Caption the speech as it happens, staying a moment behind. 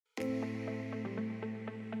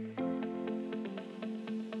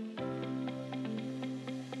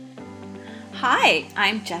Hi,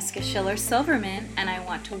 I'm Jessica Schiller-Silverman, and I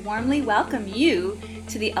want to warmly welcome you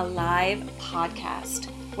to the Alive podcast,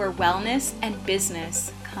 where wellness and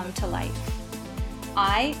business come to life.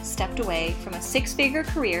 I stepped away from a six-figure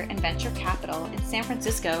career in venture capital in San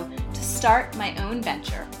Francisco to start my own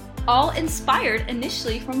venture, all inspired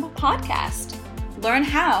initially from a podcast. Learn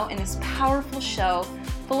how in this powerful show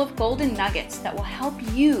full of golden nuggets that will help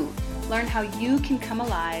you learn how you can come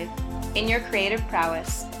alive in your creative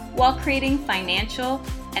prowess while creating financial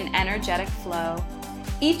and energetic flow.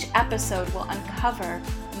 Each episode will uncover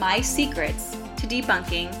my secrets to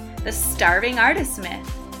debunking the starving artist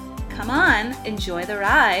myth. Come on, enjoy the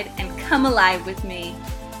ride and come alive with me.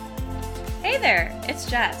 Hey there, it's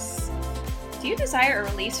Jess. Do you desire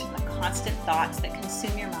a release from the constant thoughts that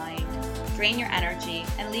consume your mind, drain your energy,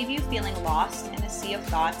 and leave you feeling lost in a sea of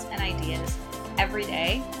thoughts and ideas every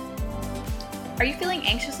day? Are you feeling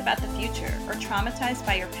anxious about the future or traumatized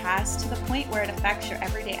by your past to the point where it affects your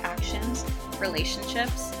everyday actions,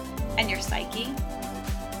 relationships, and your psyche?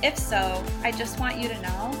 If so, I just want you to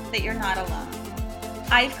know that you're not alone.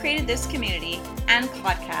 I've created this community and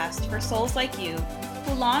podcast for souls like you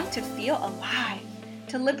who long to feel alive,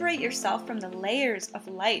 to liberate yourself from the layers of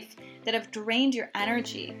life that have drained your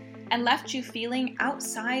energy and left you feeling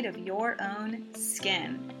outside of your own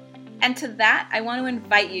skin. And to that, I want to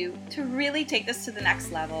invite you to really take this to the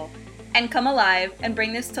next level and come alive and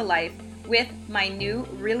bring this to life with my new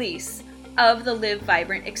release of the Live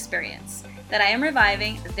Vibrant experience that I am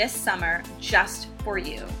reviving this summer just for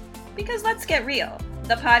you. Because let's get real,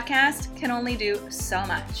 the podcast can only do so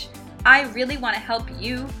much. I really want to help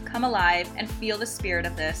you come alive and feel the spirit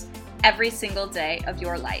of this every single day of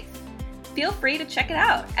your life. Feel free to check it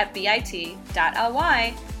out at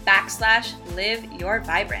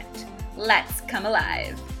bit.ly/liveyourvibrant. Let's come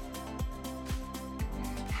alive.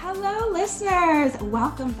 Hello, listeners.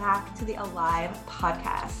 Welcome back to the Alive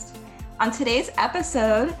podcast. On today's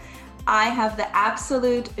episode, I have the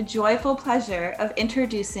absolute joyful pleasure of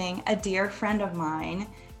introducing a dear friend of mine,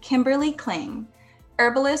 Kimberly Kling,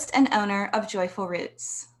 herbalist and owner of Joyful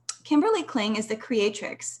Roots. Kimberly Kling is the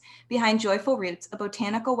creatrix behind Joyful Roots, a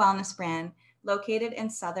botanical wellness brand located in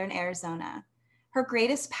Southern Arizona. Her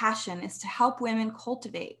greatest passion is to help women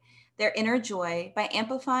cultivate their inner joy by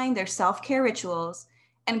amplifying their self-care rituals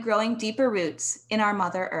and growing deeper roots in our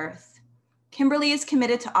Mother Earth. Kimberly is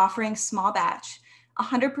committed to offering small batch,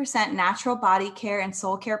 100% natural body care and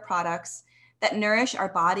soul care products that nourish our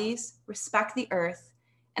bodies, respect the earth,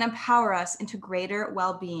 and empower us into greater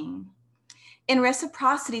well-being. In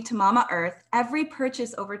reciprocity to Mama Earth, every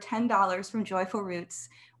purchase over $10 from Joyful Roots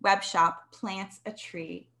web shop plants a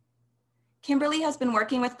tree. Kimberly has been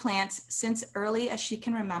working with plants since early as she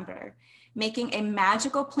can remember, making a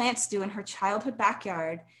magical plant stew in her childhood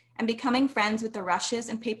backyard and becoming friends with the rushes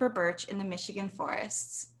and paper birch in the Michigan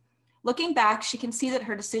forests. Looking back, she can see that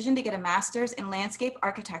her decision to get a master's in landscape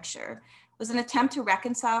architecture was an attempt to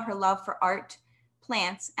reconcile her love for art,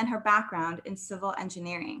 plants, and her background in civil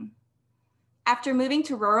engineering. After moving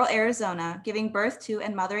to rural Arizona, giving birth to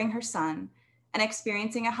and mothering her son, and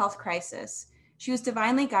experiencing a health crisis, she was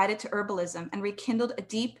divinely guided to herbalism and rekindled a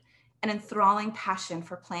deep and enthralling passion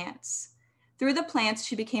for plants. Through the plants,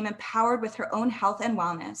 she became empowered with her own health and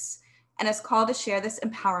wellness and is called to share this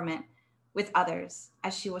empowerment with others,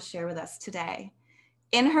 as she will share with us today.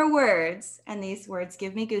 In her words, and these words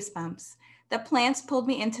give me goosebumps, the plants pulled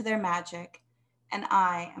me into their magic, and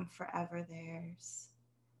I am forever theirs.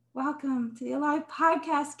 Welcome to the Alive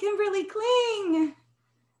podcast, Kimberly Kling.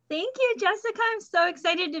 Thank you, Jessica. I'm so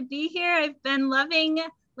excited to be here. I've been loving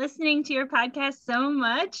listening to your podcast so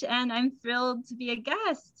much, and I'm thrilled to be a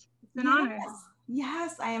guest. It's an honor.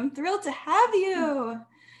 Yes, I am thrilled to have you.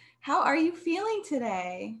 How are you feeling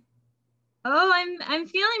today? Oh, I'm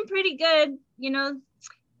feeling pretty good. You know,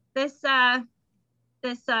 this full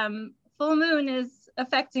moon is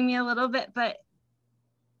affecting me a little bit, but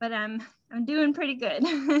I'm doing pretty good.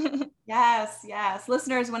 Yes.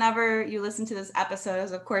 Listeners, whenever you listen to this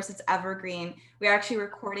episode, of course, it's evergreen. We're actually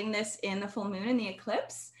recording this in the full moon and the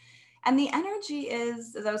eclipse. And the energy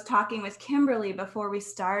is, as I was talking with Kimberly before we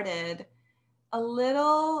started, a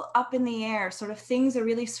little up in the air. Sort of things are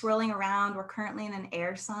really swirling around. We're currently in an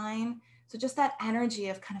air sign. So just that energy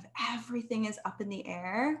of kind of everything is up in the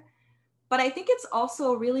air. But I think it's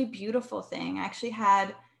also a really beautiful thing. I actually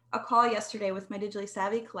had a call yesterday with my Digitally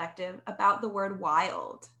Savvy Collective about the word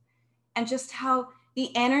wild and just how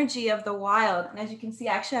the energy of the wild, and as you can see,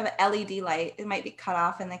 I actually have an LED light, it might be cut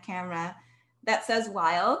off in the camera, that says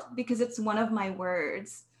wild because it's one of my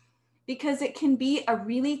words, because it can be a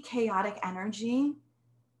really chaotic energy,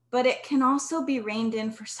 but it can also be reined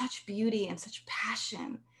in for such beauty and such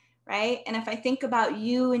passion right? And if I think about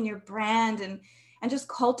you and your brand and just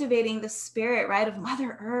cultivating the spirit, right, of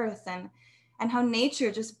Mother Earth and how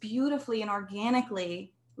nature just beautifully and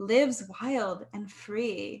organically lives wild and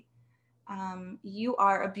free, you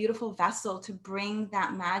are a beautiful vessel to bring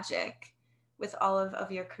that magic with all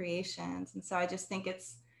of your creations. And so I just think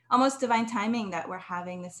it's almost divine timing that we're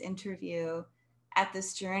having this interview at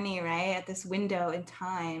this journey, right? At this window in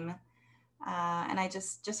time. And I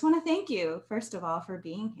just want to thank you, first of all, for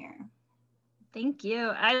being here. Thank you.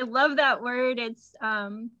 I love that word. It's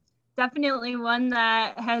definitely one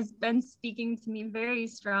that has been speaking to me very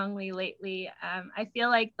strongly lately. I feel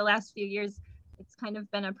like the last few years, it's kind of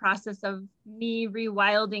been a process of me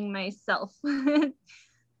rewilding myself.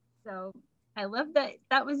 So I love that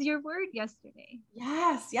that was your word yesterday.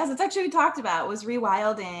 Yes, it's actually what we talked about, was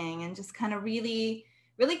rewilding and just kind of really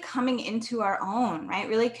coming into our own, right?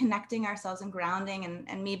 Really connecting ourselves and grounding,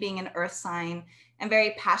 and me being an earth sign and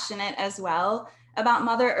very passionate as well about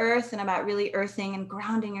Mother Earth and about really earthing and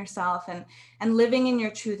grounding yourself and living in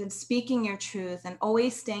your truth and speaking your truth and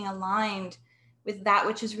always staying aligned with that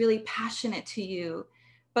which is really passionate to you,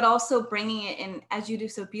 but also bringing it in, as you do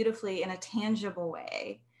so beautifully, in a tangible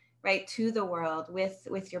way, right, to the world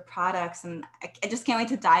with your products. And I just can't wait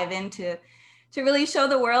to dive into to really show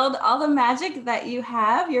the world all the magic that you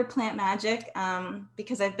have, your plant magic,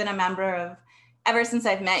 because I've been a member of, ever since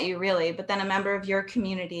I've met you really, but then a member of your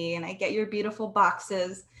community, and I get your beautiful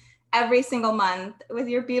boxes every single month with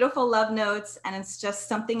your beautiful love notes, and it's just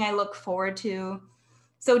something I look forward to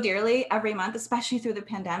so dearly every month, especially through the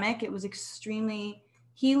pandemic. It was extremely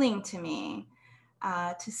healing to me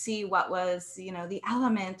to see what was, the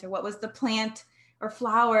element, or what was the plant or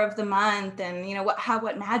flower of the month, and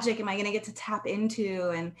what magic am I going to get to tap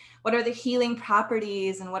into, and what are the healing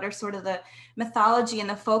properties, and what are sort of the mythology and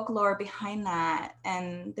the folklore behind that,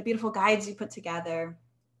 and the beautiful guides you put together.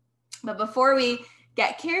 But before we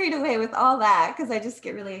get carried away with all that, because I just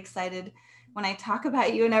get really excited when I talk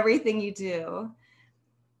about you and everything you do,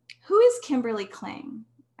 who is Kimberly Kling?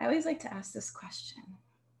 I always like to ask this question.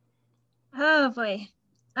 Oh boy.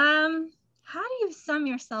 How do you sum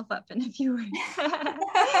yourself up in a few words? That's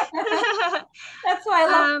why I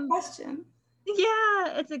love the question.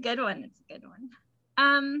 Yeah, it's a good one.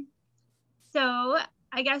 So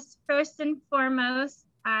I guess first and foremost,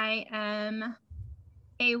 I am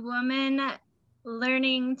a woman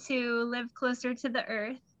learning to live closer to the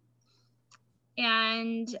earth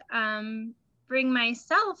and bring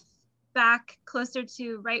myself back closer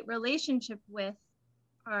to right relationship with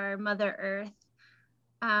our Mother Earth.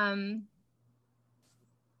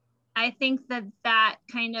 I think that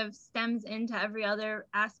kind of stems into every other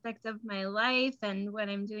aspect of my life and what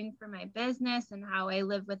I'm doing for my business and how I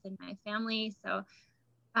live within my family. So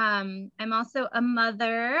I'm also a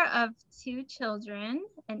mother of 2 children,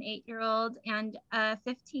 an 8-year-old and a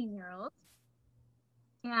 15-year-old,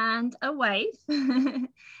 and a wife. Is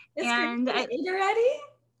Grayson 8 already?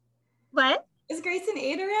 What? Is Grayson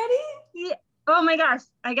 8 already? Yeah. Oh my gosh,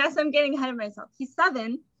 I guess I'm getting ahead of myself. He's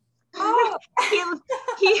 7. Oh.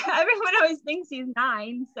 he everyone always thinks he's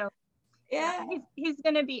 9, so yeah, he's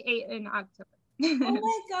gonna be 8 in October. Oh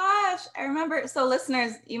my gosh, I remember. So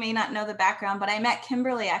listeners, you may not know the background, but I met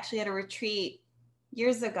Kimberly actually at a retreat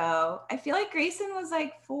years ago. I feel like Grayson was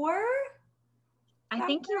like 4. I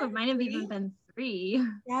think he might have even been 3.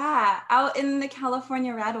 Yeah, out in the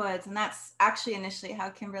California redwoods, and that's actually initially how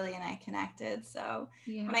Kimberly and I connected. So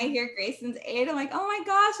when I hear Grayson's 8, I'm like, oh my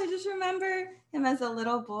gosh, I just remember him as a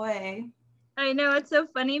little boy. I know, it's so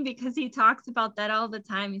funny because he talks about that all the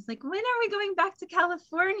time. He's like, when are we going back to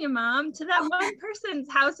California, Mom? To that one person's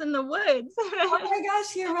house in the woods. Oh my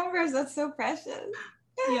gosh, he remembers. That's so precious.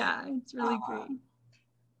 Yeah, it's really great.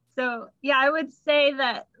 So yeah, I would say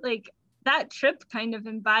that like that trip kind of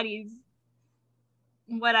embodies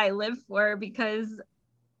what I live for, because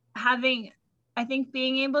I think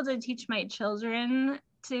being able to teach my children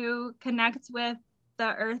to connect with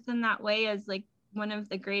the earth in that way is like one of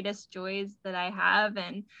the greatest joys that I have.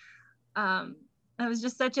 And it was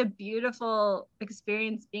just such a beautiful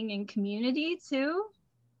experience being in community too.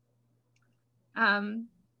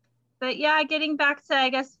 But yeah, getting back to, I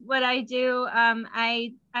guess, what I do,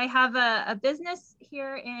 I have a business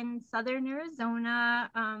here in Southern Arizona.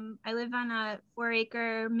 I live on a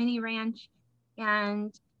 4-acre mini ranch,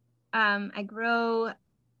 and I grow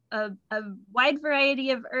a wide variety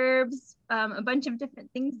of herbs, a bunch of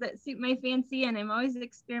different things that suit my fancy, and I'm always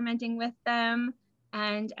experimenting with them.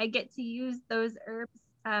 And I get to use those herbs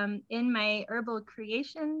in my herbal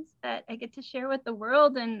creations that I get to share with the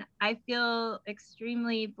world. And I feel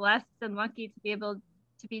extremely blessed and lucky to be able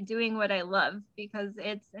to be doing what I love, because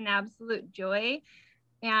it's an absolute joy.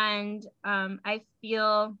 And I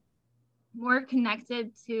feel more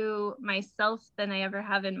connected to myself than I ever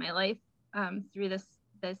have in my life through this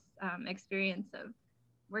experience of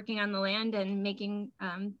working on the land and making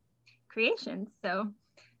creations. So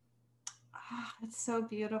it's so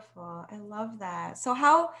beautiful. I love that. So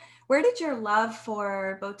where did your love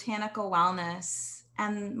for botanical wellness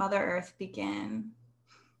and Mother Earth begin?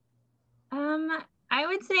 I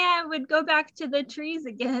would say I would go back to the trees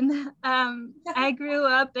again. I grew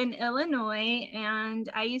up in Illinois, and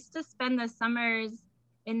I used to spend the summers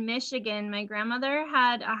in Michigan. My grandmother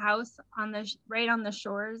had a house right on the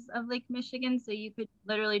shores of Lake Michigan, so you could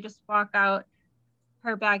literally just walk out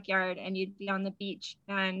her backyard and you'd be on the beach,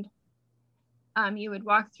 and you would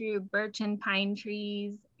walk through birch and pine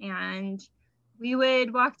trees, and we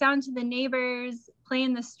would walk down to the neighbors, play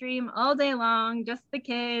in the stream all day long, just the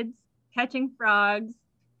kids, catching frogs,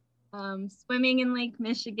 swimming in Lake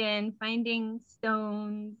Michigan, finding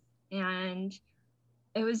stones, and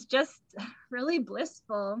it was just really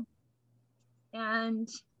blissful. And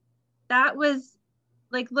that was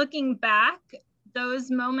like, looking back,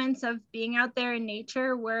 those moments of being out there in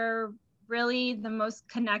nature were really the most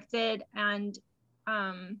connected and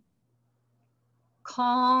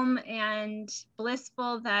calm and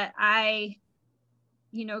blissful that I,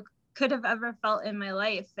 could have ever felt in my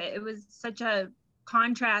life. It was such a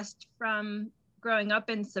contrast from growing up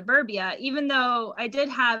in suburbia, even though I did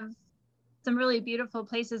have some really beautiful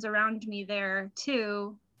places around me there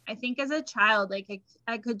too. I think as a child, like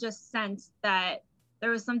I could just sense that there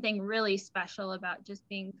was something really special about just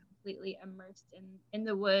being completely immersed in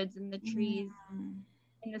the woods and the trees,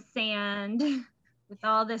 in the sand, with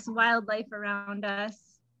all this wildlife around us.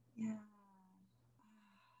 Yeah.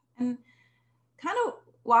 And kind of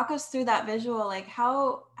walk us through that visual, like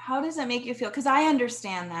how does it make you feel? Because I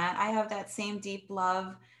understand that. I have that same deep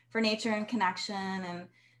love for nature and connection. And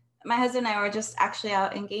my husband and I were just actually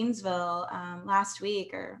out in Gainesville last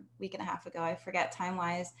week or week and a half ago, I forget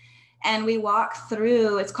time-wise. And we walked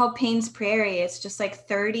through, it's called Payne's Prairie. It's just like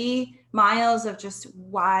 30 miles of just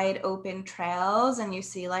wide open trails. And you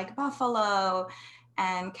see like buffalo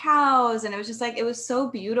and cows. And it was just like, it was so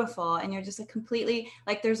beautiful. And you're just like completely,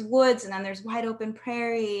 like there's woods and then there's wide open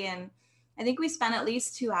prairie. And I think we spent at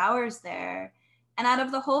least 2 hours there. And out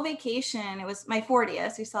of the whole vacation, it was my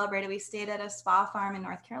 40th. We celebrated, we stayed at a spa farm in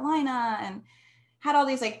North Carolina and had all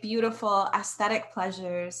these like beautiful aesthetic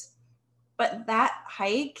pleasures. But that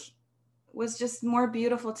hike was just more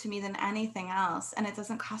beautiful to me than anything else. And it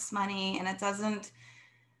doesn't cost money and it doesn't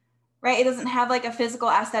have like a physical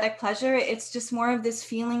aesthetic pleasure. It's just more of this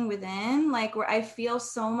feeling within, like where I feel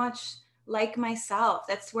so much like myself.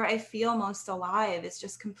 That's where I feel most alive. It's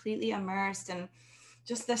just completely immersed, and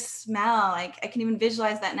just the smell, like I can even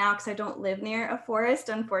visualize that now because I don't live near a forest.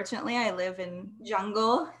 Unfortunately, I live in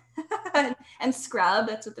jungle and scrub.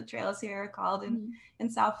 That's what the trails here are called in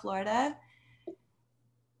South Florida.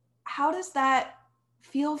 How does that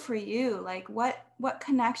feel for you? Like what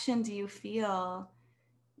connection do you feel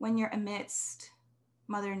when you're amidst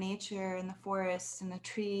Mother Nature and the forests and the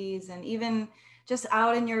trees, and even just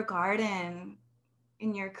out in your garden,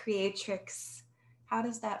 in your creatrix? How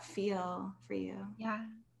does that feel for you? Yeah.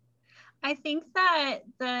 I think that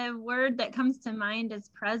the word that comes to mind is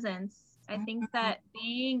presence. I think that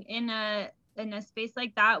being in a space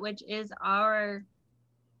like that, which is our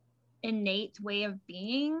innate way of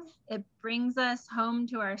being, it brings us home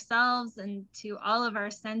to ourselves and to all of our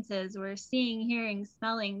senses. We're seeing, hearing,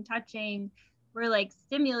 smelling, touching. We're like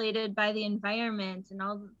stimulated by the environment and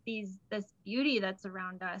all this beauty that's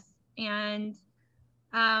around us. And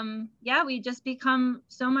we just become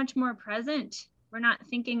so much more present. We're not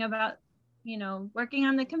thinking about, working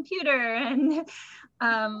on the computer and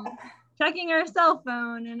checking our cell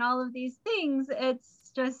phone and all of these things.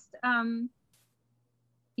 It's just,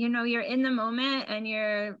 you're in the moment and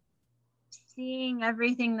you're seeing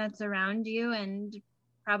everything that's around you and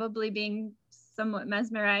probably being somewhat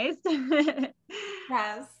mesmerized.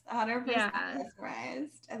 Yes, 100%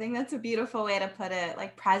 mesmerized. I think that's a beautiful way to put it.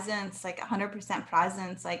 Like presence, like 100%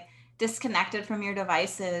 presence, like disconnected from your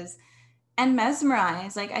devices and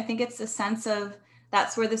mesmerized. Like I think it's a sense of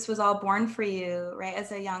that's where this was all born for you, right?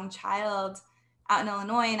 As a young child out in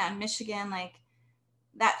Illinois and out in Michigan, like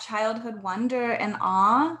that childhood wonder and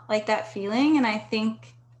awe, like that feeling. And I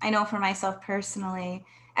think, I know for myself personally,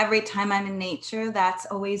 every time I'm in nature, that's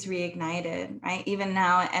always reignited, right? Even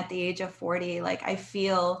now at the age of 40, like I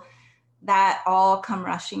feel that all come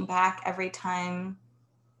rushing back every time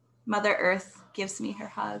Mother Earth gives me her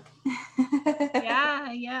hug.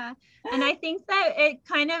 Yeah. And I think that it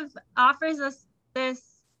kind of offers us this,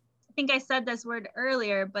 I think I said this word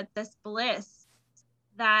earlier, but this bliss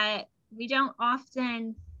that we don't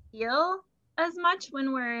often feel as much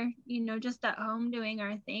when we're, just at home doing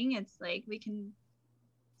our thing. It's like we can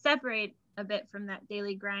separate a bit from that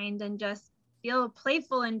daily grind and just feel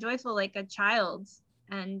playful and joyful like a child,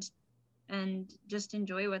 and just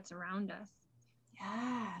enjoy what's around us.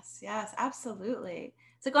 Yes, absolutely.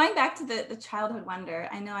 So going back to the childhood wonder,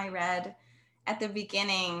 I know I read at the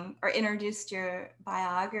beginning or introduced your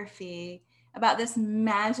biography about this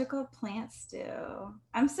magical plant stew.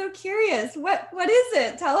 I'm so curious. What is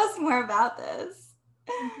it? Tell us more about this.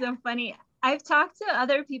 It's so funny. I've talked to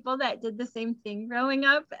other people that did the same thing growing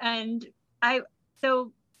up, and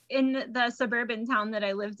so in the suburban town that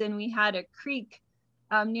I lived in, we had a creek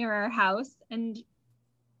near our house, and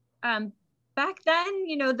back then,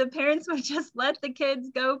 the parents would just let the kids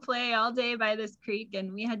go play all day by this creek,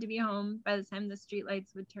 and we had to be home by the time the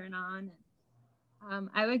streetlights would turn on.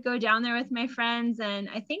 I would go down there with my friends, and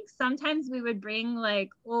I think sometimes we would bring like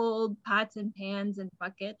old pots and pans and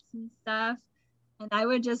buckets and stuff, and I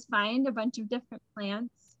would just find a bunch of different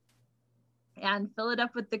plants and fill it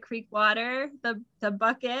up with the creek water, the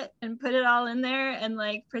bucket, and put it all in there and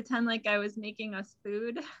like pretend like I was making us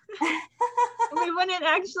food. We wouldn't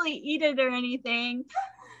actually eat it or anything,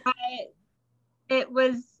 but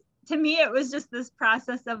to me it was just this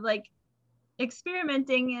process of like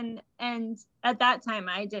experimenting, and at that time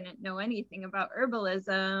I didn't know anything about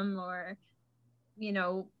herbalism, or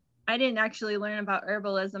I didn't actually learn about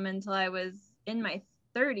herbalism until I was in my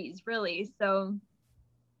 30s, really. So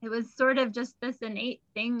it was sort of just this innate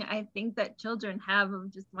thing I think that children have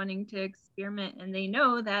of just wanting to experiment, and they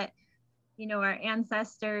know that our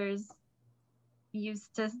ancestors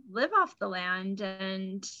used to live off the land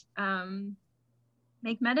and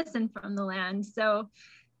make medicine from the land. So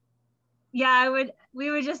yeah, we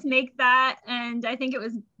would just make that, and I think it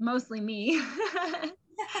was mostly me.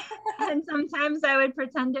 And sometimes I would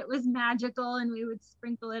pretend it was magical, and we would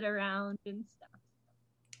sprinkle it around and stuff.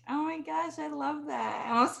 Oh my gosh, I love that.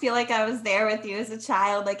 I almost feel like I was there with you as a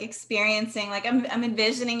child, like experiencing, like I'm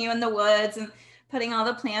envisioning you in the woods and putting all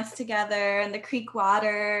the plants together and the creek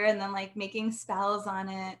water, and then like making spells on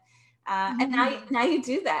it. And now you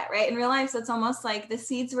do that, right? In real life, so it's almost like the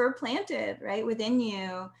seeds were planted right within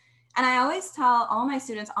you. And I always tell all my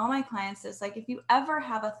students, all my clients this, like if you ever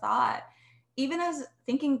have a thought, even as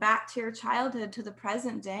thinking back to your childhood to the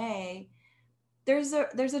present day, there's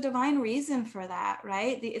a divine reason for that,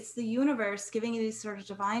 right? It's the universe giving you these sort of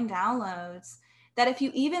divine downloads that if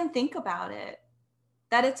you even think about it,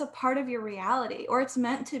 that it's a part of your reality, or it's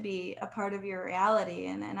meant to be a part of your reality.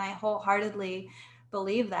 And I wholeheartedly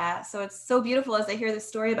believe that. So it's so beautiful as I hear this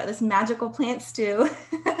story about this magical plant stew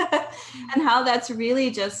and how that's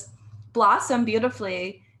really just blossomed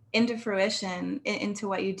beautifully into fruition, into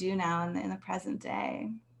what you do now in the present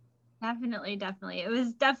day. Definitely. It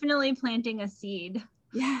was definitely planting a seed.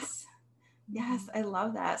 Yes, I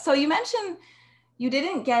love that. So you mentioned you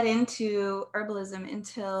didn't get into herbalism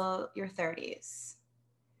until your 30s.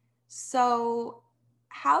 So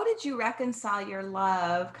how did you reconcile your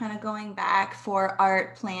love, kind of going back, for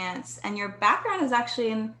art, plants, and your background is actually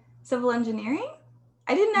in civil engineering?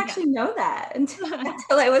 I didn't actually know that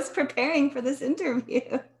until I was preparing for this interview.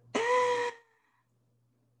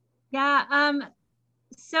 Yeah.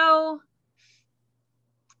 So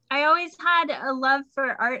I always had a love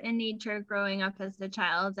for art and nature growing up as a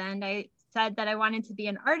child, and I said that I wanted to be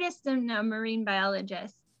an artist and a marine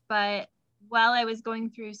biologist. But while I was going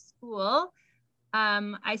through school,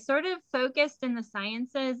 I sort of focused in the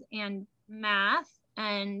sciences and math,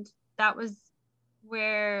 and that was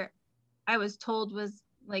where I was told was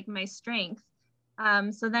like my strength.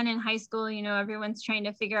 So then in high school, everyone's trying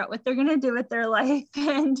to figure out what they're going to do with their life.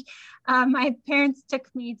 And my parents took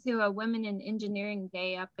me to a Women in Engineering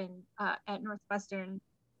Day up at Northwestern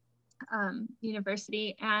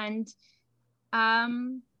University. And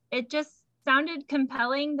it just sounded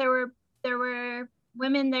compelling. There were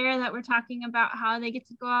women there that were talking about how they get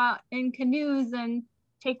to go out in canoes and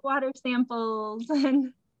take water samples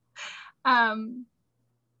and,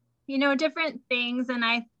 different things. And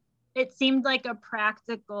it seemed like a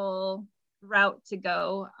practical route to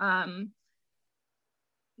go.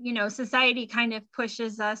 Society kind of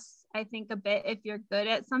pushes us, I think, a bit, if you're good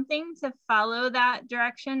at something, to follow that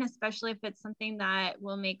direction, especially if it's something that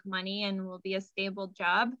will make money and will be a stable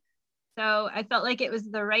job. So I felt like it was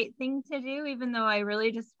the right thing to do, even though I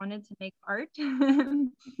really just wanted to make art.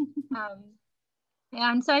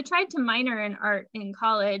 And so I tried to minor in art in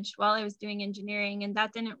college while I was doing engineering, and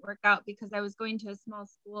that didn't work out because I was going to a small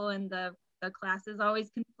school and the classes always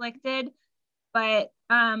conflicted. But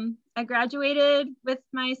I graduated with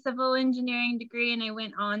my civil engineering degree, and I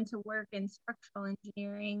went on to work in structural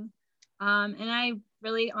engineering. And I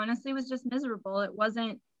really honestly was just miserable. It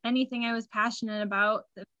wasn't anything I was passionate about.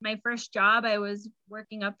 My first job, I was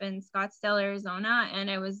working up in Scottsdale, Arizona, and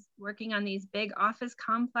I was working on these big office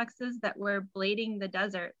complexes that were blading the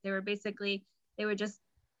desert. They were basically, they would just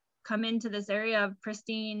come into this area of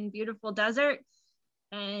pristine, beautiful desert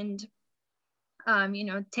and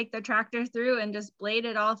take the tractor through and just blade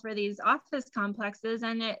it all for these office complexes.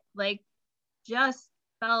 And it like just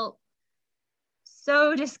felt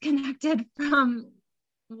so disconnected from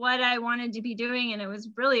what I wanted to be doing. And it was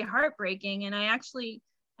really heartbreaking. And I actually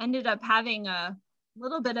ended up having a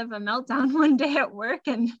little bit of a meltdown one day at work,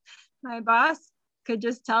 and my boss could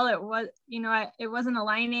just tell it was, it wasn't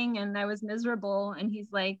aligning and I was miserable. And he's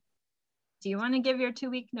like, do you want to give your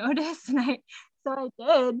 2-week notice? And so I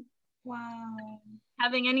did. Wow.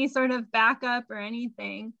 Having any sort of backup or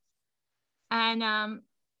anything. And I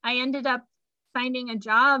ended up finding a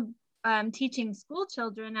job teaching school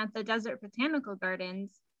children at the Desert Botanical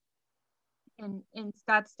Gardens in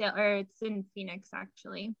Scottsdale, or it's in Phoenix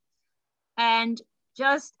actually. And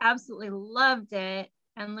just absolutely loved it,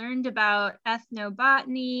 and learned about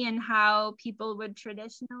ethnobotany and how people would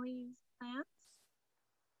traditionally use plants.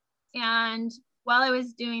 And while I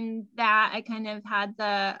was doing that, I kind of had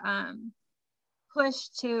the push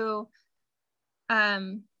to,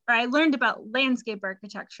 or I learned about landscape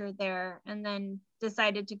architecture there, and then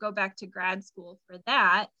decided to go back to grad school for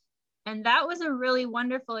that. And that was a really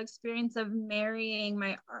wonderful experience of marrying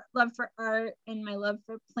my love for art and my love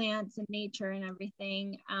for plants and nature and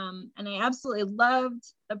everything. And I absolutely loved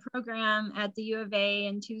the program at the U of A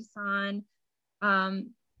in Tucson. And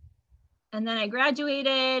then I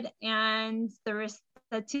graduated, and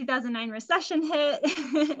the 2009 recession hit.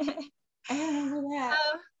 I remember that.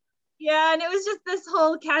 Yeah, and it was just this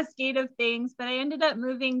whole cascade of things, but I ended up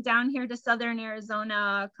moving down here to Southern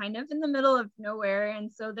Arizona, kind of in the middle of nowhere.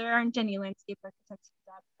 And so there aren't any landscape architecture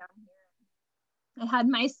jobs down here. I had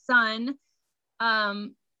my son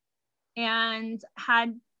and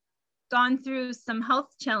had gone through some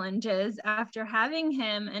health challenges after having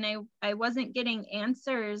him, and I wasn't getting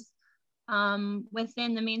answers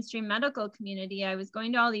within the mainstream medical community. I was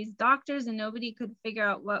going to all these doctors and nobody could figure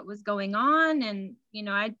out what was going on. And,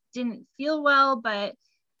 I didn't feel well, but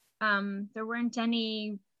there weren't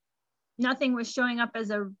nothing was showing up as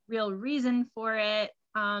a real reason for it.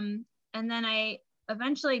 And then I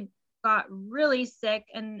eventually got really sick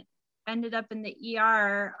and ended up in the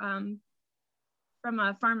ER from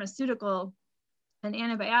a pharmaceutical, an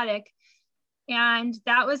antibiotic. And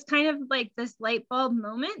that was kind of like this light bulb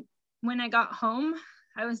moment. When I got home,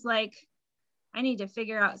 I was like, I need to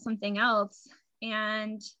figure out something else.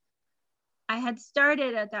 And I had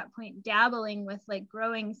started at that point dabbling with like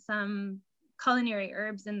growing some culinary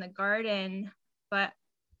herbs in the garden, but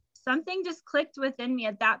something just clicked within me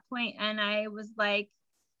at that point. And I was like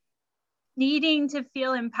needing to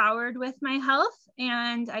feel empowered with my health.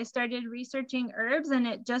 And I started researching herbs, and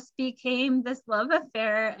it just became this love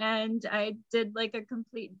affair. And I did like a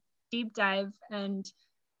complete deep dive, and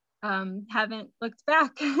haven't looked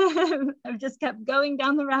back. I've just kept going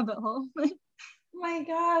down the rabbit hole. Oh my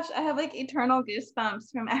gosh, I have like eternal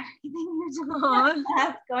goosebumps from everything you're doing.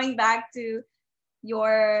 Going back to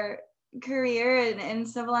your career in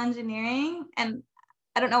civil engineering. And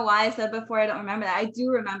I don't know why I said before, I don't remember that. I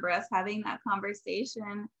do remember us having that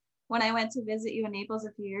conversation when I went to visit you in Naples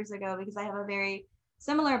a few years ago, because I have a very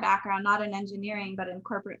similar background, not in engineering, but in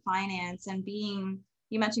corporate finance. And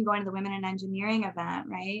you mentioned going to the Women in Engineering event,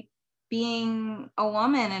 right? Being a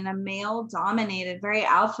woman in a male dominated, very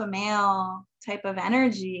alpha male type of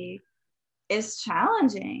energy is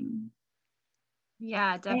challenging.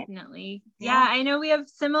 Yeah, definitely. Yeah, I know we have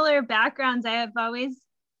similar backgrounds. I have always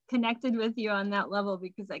connected with you on that level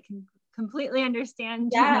because I can completely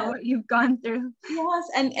understand what you've gone through. Yes,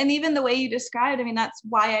 and even the way you described, I mean, that's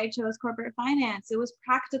why I chose corporate finance. It was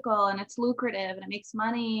practical and it's lucrative and it makes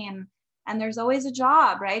money, and there's always a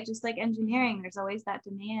job, right? Just like engineering, there's always that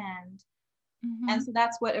demand. Mm-hmm. And so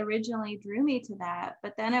that's what originally drew me to that.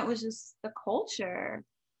 But then it was just the culture,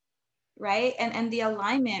 right? And the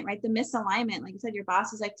alignment, right? The misalignment. Like you said, your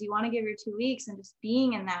boss is like, do you want to give your 2 weeks? And just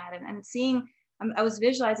being in that and seeing, I was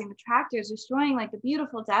visualizing the tractors destroying like the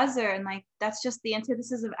beautiful desert. And like, that's just the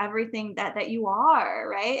antithesis of everything that you are,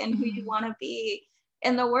 right? And who you want to be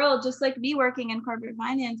in the world. Just like me working in corporate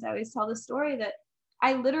finance, I always tell the story that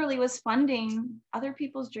I literally was funding other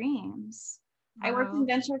people's dreams. Wow. I worked in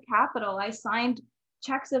venture capital. I signed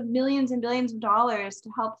checks of millions and billions of dollars to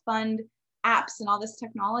help fund apps and all this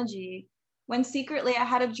technology when secretly I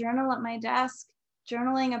had a journal at my desk,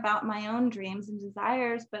 journaling about my own dreams and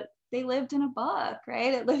desires, but they lived in a book,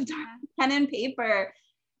 right? It lived on pen and paper.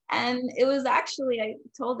 And it was actually, I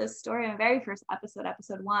told this story in the very first episode,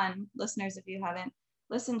 episode 1. Listeners, if you haven't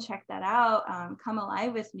listened, check that out. Come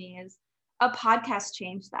Alive with Me is a podcast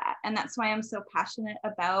changed that. And that's why I'm so passionate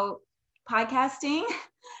about podcasting.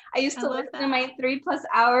 I used to listen to my 3+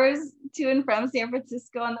 hours to and from San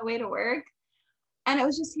Francisco on the way to work. And it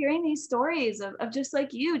was just hearing these stories of just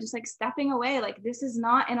like you, just like stepping away, like this is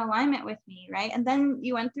not in alignment with me, right? And then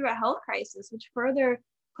you went through a health crisis, which further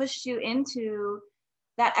pushed you into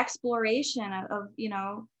that exploration of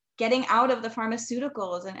getting out of the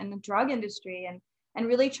pharmaceuticals and the drug industry and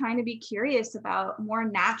really trying to be curious about more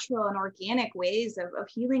natural and organic ways of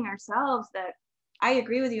healing ourselves. That I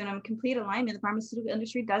agree with you, and I'm in complete alignment. The pharmaceutical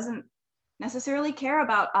industry doesn't necessarily care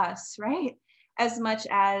about us, right? As much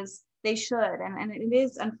as they should. And it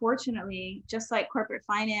is, unfortunately, just like corporate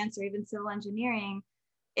finance or even civil engineering,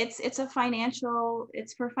 it's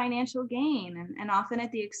for financial gain, and often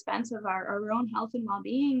at the expense of our own health and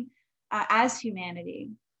well-being as humanity.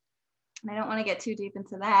 And I don't want to get too deep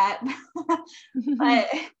into that, but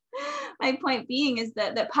my point being is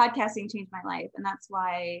that podcasting changed my life. And that's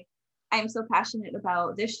why I'm so passionate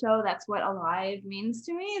about this show. That's what Alive means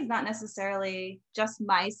to me. It's not necessarily just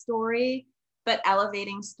my story, but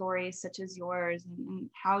elevating stories such as yours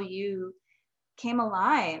and how you came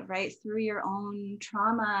alive, right? Through your own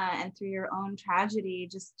trauma and through your own tragedy,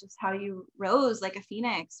 just how you rose like a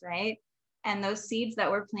phoenix, right? And those seeds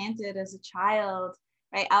that were planted as a child,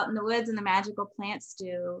 right, out in the woods and the magical plants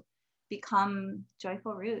do become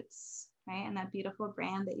joyful roots, right? And that beautiful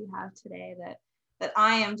brand that you have today that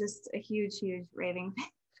I am just a huge raving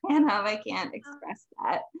fan of. I can't express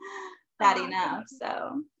that enough.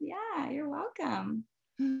 So yeah, you're welcome.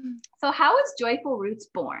 So how was Joyful Roots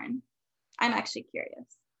born? I'm actually curious.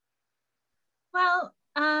 Well,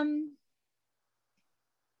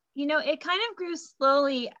 it kind of grew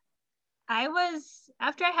slowly.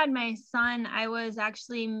 After I had my son, I was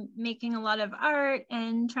actually making a lot of art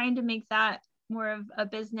and trying to make that more of a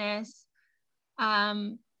business.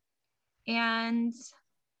 And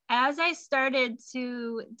as I started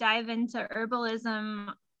to dive into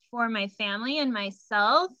herbalism for my family and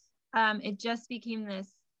myself, it just became this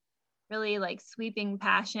really like sweeping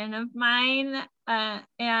passion of mine.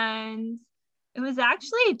 And it was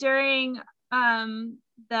actually during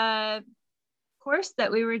the course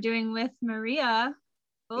that we were doing with Maria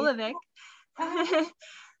Bolovic.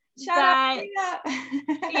 Shout out,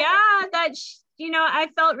 I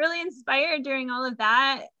felt really inspired during all of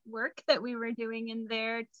that work that we were doing in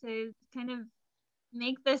there to kind of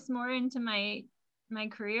make this more into my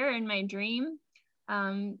career and my dream.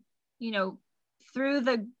 Through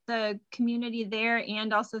the community there,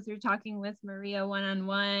 and also through talking with Maria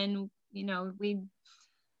one-on-one, we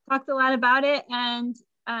talked a lot about it, and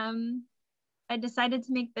I decided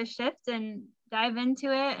to make the shift and dive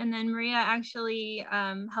into it. And then Maria actually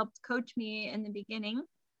helped coach me in the beginning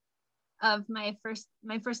of my first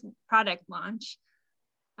product launch.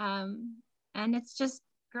 And it's just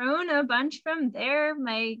grown a bunch from there.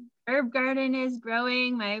 My herb garden is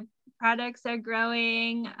growing, my products are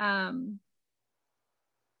growing.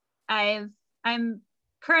 I'm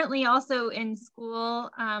currently also in school.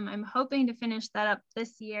 I'm hoping to finish that up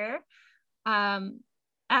this year.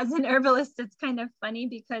 As an herbalist, it's kind of funny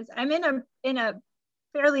because I'm in a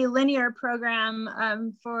fairly linear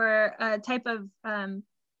program for a type of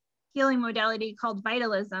healing modality called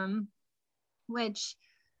vitalism, which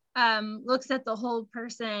looks at the whole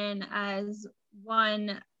person as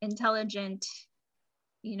one intelligent,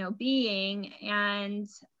 being, and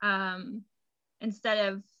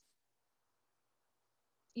instead of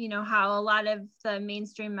how a lot of the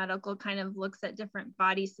mainstream medical kind of looks at different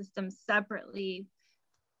body systems separately,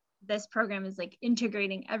 this program is like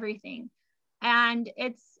integrating everything. And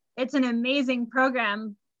it's an amazing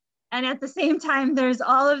program. And at the same time, there's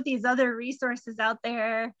all of these other resources out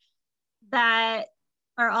there that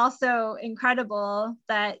are also incredible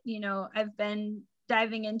that, I've been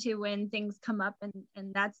diving into when things come up, and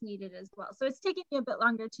that's needed as well. So it's taking me a bit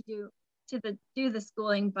longer to do the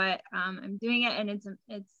schooling, but I'm doing it, and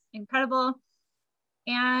it's incredible.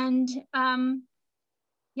 And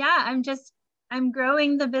I'm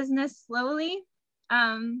growing the business slowly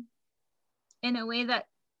in a way that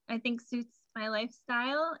I think suits my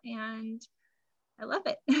lifestyle, and I love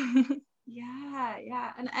it.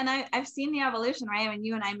 Yeah. And I've seen the evolution, right? When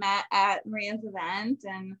you and I met at Maria's event,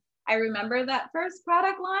 and I remember that first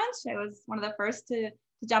product launch. I was one of the first to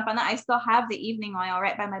jump on that. I still have the evening oil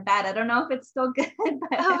right by my bed. I don't know if it's still good,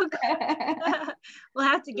 but Oh, we'll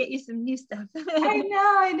have to get you some new stuff.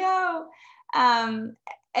 I know.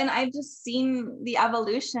 And I've just seen the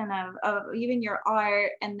evolution of even your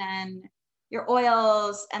art, and then your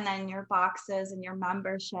oils, and then your boxes and your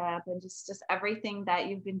membership, and just everything that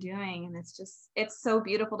you've been doing. And it's so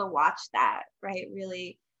beautiful to watch that, right,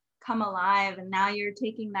 really come alive. And now you're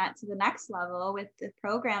taking that to the next level with the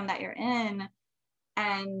program that you're in.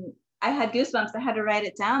 And I had goosebumps. I had to write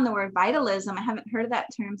it down, the word vitalism. I haven't heard of that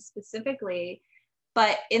term specifically,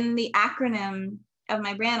 but in the acronym of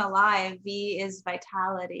my brand, Alive, V is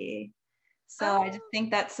vitality. So I just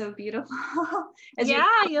think that's so beautiful. As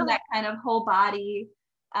you're that kind of whole body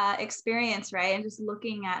experience, right? And just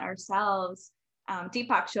looking at ourselves.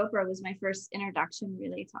 Deepak Chopra was my first introduction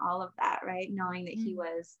really to all of that, right? Knowing that he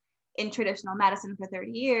was in traditional medicine for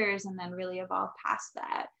 30 years and then really evolved past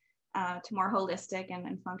that to more holistic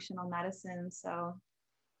and functional medicine. So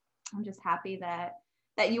I'm just happy that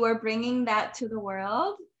you are bringing that to the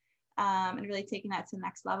world. And really taking that to the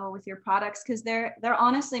next level with your products, because they're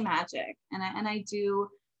honestly magic. And I do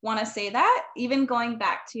want to say that, even going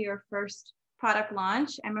back to your first product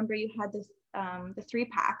launch, I remember you had this the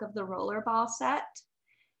 3-pack of the roller ball set,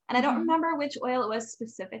 and I don't remember which oil it was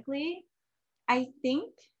specifically. I think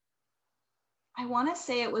I want to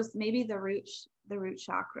say it was maybe the root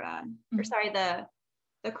chakra, or sorry,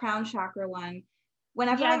 the crown chakra one.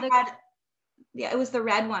 Whenever it was the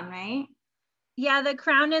red one, right? Yeah, the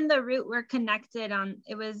crown and the root were connected on,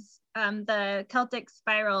 it was the Celtic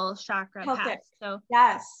spiral chakra path. So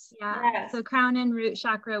yes. So crown and root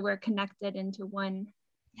chakra were connected into one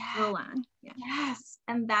roll-on. Yes.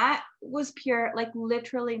 And that was pure, like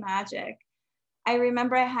literally magic. I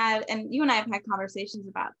remember I had, and you and I have had conversations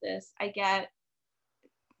about this, I get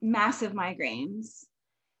massive migraines,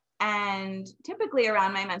 and typically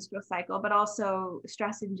around my menstrual cycle, but also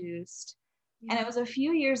stress induced. And it was a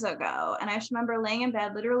few years ago. And I just remember laying in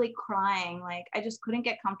bed, literally crying. Like I just couldn't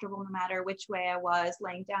get comfortable no matter which way I was,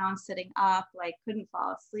 laying down, sitting up, like couldn't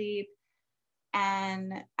fall asleep.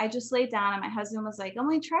 And I just laid down, and my husband was like,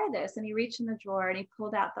 "Only try this." And he reached in the drawer and he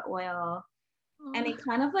pulled out the oil and he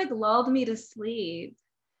kind of like lulled me to sleep.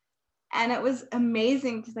 And it was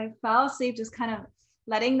amazing because I fell asleep, just kind of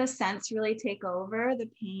letting the scents really take over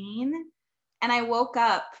the pain. And I woke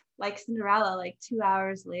up like Cinderella, like 2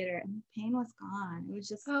 hours later, and the pain was gone. It was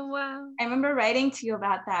just, oh, wow. I remember writing to you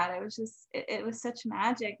about that. It was just, it was such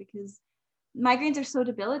magic, because migraines are so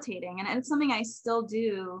debilitating, and it's something I still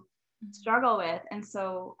do struggle with. And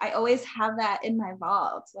so I always have that in my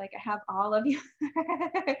vault. Like I have all of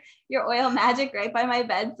your oil magic right by my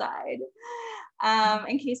bedside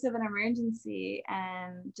in case of an emergency,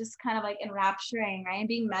 and just kind of like enrapturing, right? And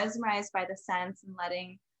being mesmerized by the scents and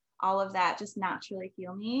letting all of that just naturally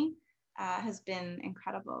heal me has been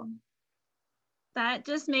incredible. That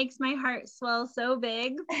just makes my heart swell so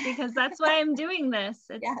big, because that's why I'm doing this.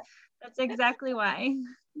 That's exactly why.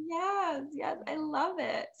 Yes, I love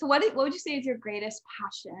it. So what would you say is your greatest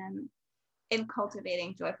passion in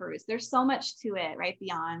cultivating Joy for Roots? There's so much to it, right?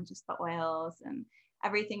 Beyond just the oils and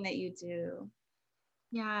everything that you do.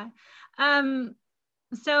 Yeah.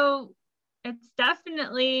 So it's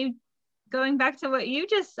definitely going back to what you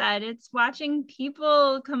just said. It's watching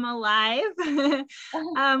people come alive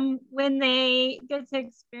when they get to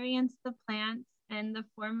experience the plants and the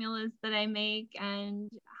formulas that I make, and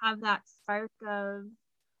have that spark of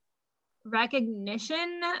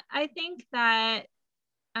recognition. I think that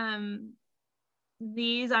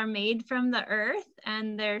these are made from the earth,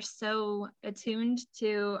 and they're so attuned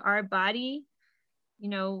to our body. You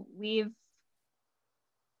know,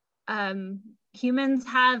 humans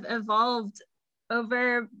have evolved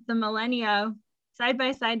over the millennia side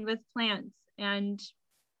by side with plants, and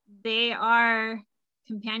they are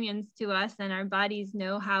companions to us, and our bodies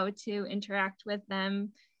know how to interact with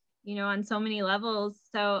them, you know, on so many levels.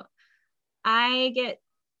 So I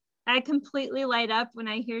completely light up when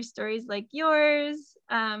I hear stories like yours,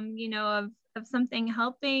 you know, of something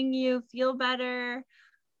helping you feel better.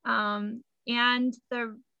 And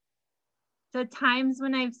the times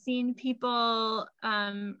when I've seen people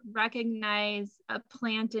recognize a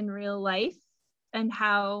plant in real life, and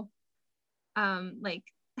how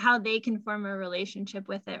how they can form a relationship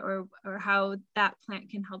with it, or how that plant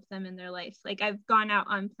can help them in their life. Like I've gone out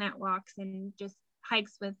on plant walks and just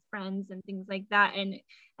hikes with friends and things like that, and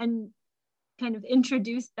kind of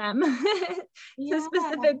introduce them to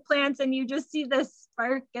specific plants, and you just see this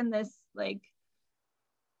spark and this like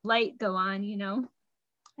light go on, you know.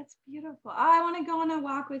 That's beautiful. Oh, I want to go on a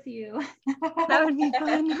walk with you. That would be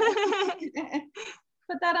fun.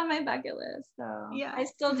 put that on my bucket list. So Yeah. I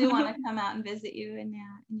still do want to come out and visit you in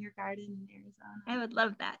your garden in Arizona. I would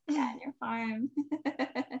love that. Yeah, in your farm.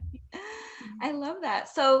 I love that.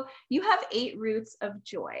 So you have 8 roots of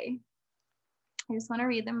joy. I just want to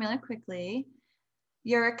read them really quickly.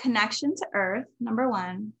 Your connection to earth, number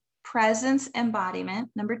 1. Presence embodiment,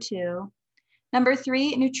 number 2. Number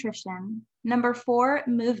 3, nutrition. Number 4,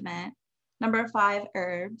 movement. Number 5,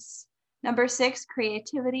 herbs. Number 6,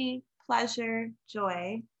 creativity, pleasure,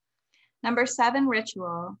 joy. Number 7,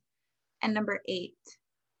 ritual. And number 8,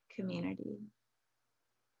 community.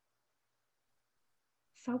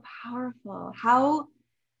 So powerful. How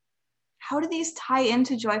do these tie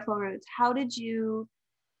into Joyful Roots? How did you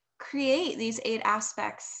create these 8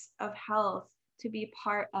 aspects of health to be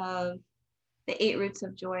part of the 8 roots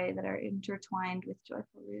of joy that are intertwined with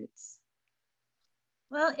Joyful Roots?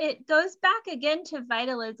 Well, it goes back again to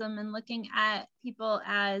vitalism and looking at people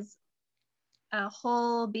as a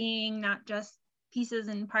whole being, not just pieces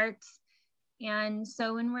and parts. And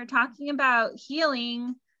so when we're talking about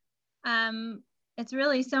healing, it's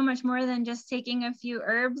really so much more than just taking a few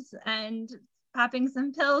herbs and popping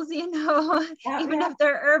some pills, even if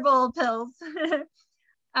they're herbal pills.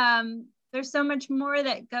 There's so much more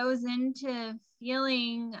that goes into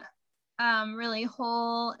feeling really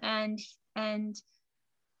whole and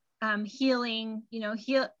healing.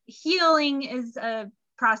 Healing is a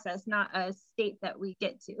process, not a state that we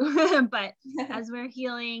get to. But as we're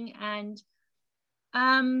healing, and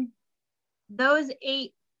those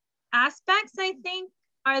 8 aspects, I think,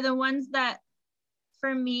 are the ones that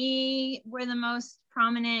for me were the most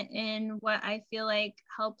prominent in what I feel like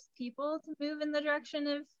helps people to move in the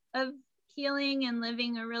direction of healing and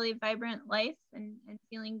living a really vibrant life and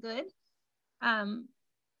feeling good.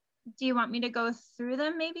 Do you want me to go through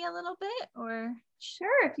them maybe a little bit, or?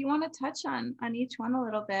 Sure, if you want to touch on each one a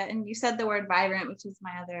little bit. And you said the word vibrant, which is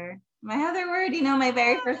my other word. My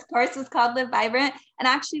very first course was called Live Vibrant. And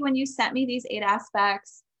actually, when you sent me these 8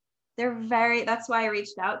 aspects, that's why I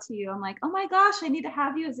reached out to you. I'm like, oh my gosh, I need to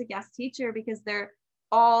have you as a guest teacher, because they're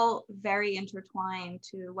all very intertwined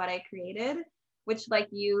to what I created, which, like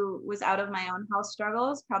you, was out of my own health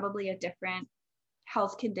struggles, probably a different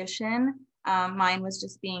health condition. Mine was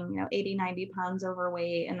just being, 80, 90 pounds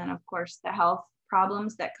overweight. And then of course the health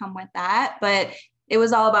problems that come with that. But it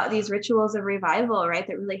was all about these rituals of revival, right?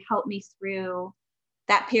 That really helped me through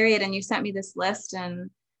that period. And you sent me this list, and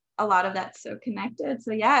a lot of that's so connected.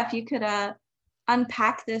 So yeah, if you could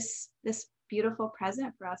unpack this beautiful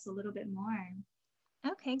present for us a little bit more.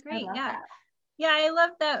 Okay, great. Yeah, I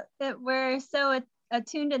love that we're so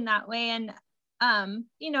attuned in that way. And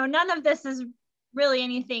none of this is really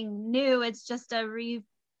anything new. It's just a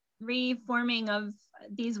reforming of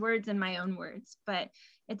these words in my own words, but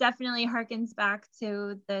it definitely harkens back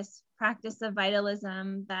to this practice of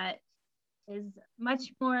vitalism that is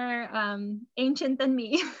much more ancient than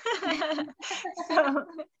me.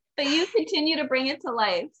 But you continue to bring it to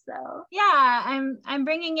life. So yeah, I'm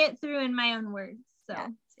bringing it through in my own words. So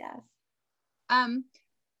yes.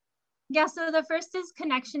 So the first is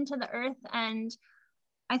connection to the earth, and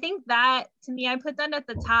I think that, to me, I put that at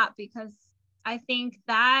the top because I think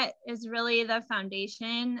that is really the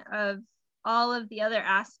foundation of all of the other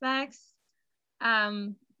aspects.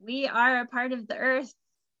 We are a part of the earth.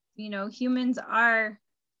 Humans are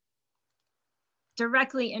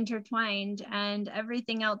directly intertwined, and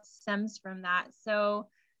everything else stems from that. So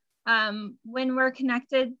when we're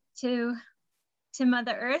connected to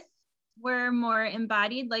Mother Earth, we're more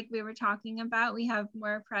embodied, like we were talking about. We have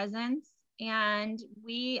more presence. And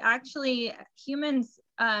we actually, humans,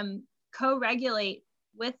 co-regulate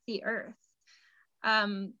with the earth.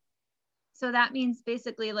 So that means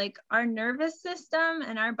basically like our nervous system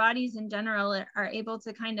and our bodies in general are able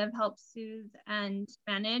to kind of help soothe and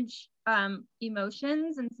manage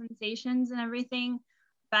emotions and sensations and everything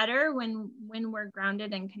better when we're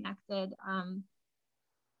grounded and connected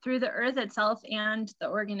through the earth itself and the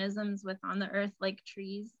organisms on the earth, like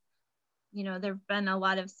trees. There have been a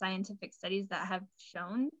lot of scientific studies that have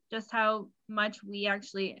shown just how much we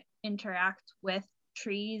actually interact with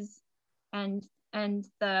trees and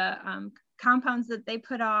the compounds that they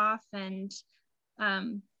put off, and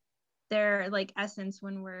their like essence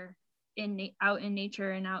when we're out in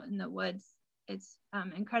nature and out in the woods. It's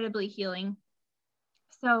incredibly healing.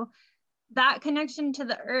 So that connection to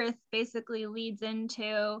the earth basically leads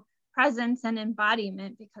into presence and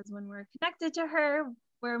embodiment, because when we're connected to her,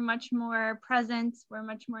 we're much more present, we're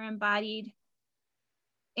much more embodied.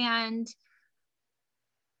 And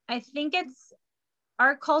I think it's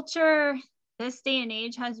our culture this day and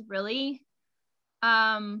age has really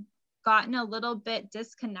gotten a little bit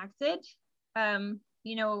disconnected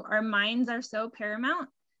our minds are so paramount,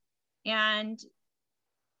 and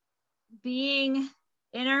being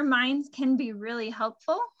in our minds can be really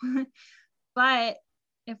helpful. But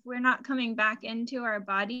if we're not coming back into our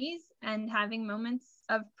bodies and having moments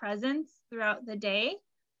of presence throughout the day,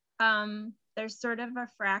 there's sort of a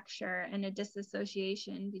fracture and a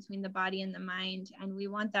disassociation between the body and the mind. And we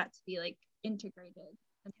want that to be like integrated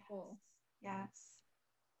and whole. Yes.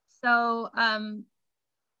 So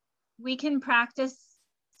we can practice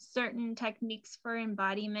certain techniques for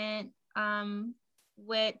embodiment,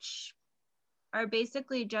 which are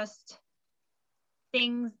basically just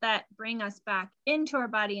things that bring us back into our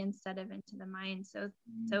body instead of into the mind. So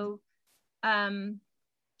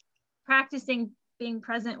practicing being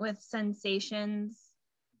present with sensations,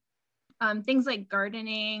 things like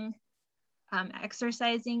gardening,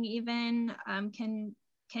 exercising even,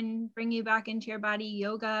 can bring you back into your body.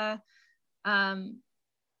 Yoga,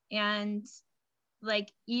 and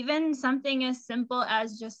like even something as simple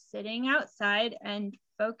as just sitting outside and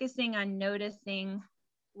focusing on noticing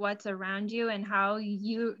what's around you and how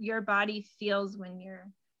your body feels when you're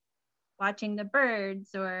watching the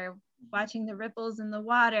birds or watching the ripples in the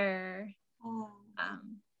water.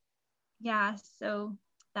 So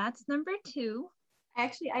that's number 2.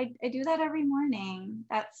 Actually, I do that every morning.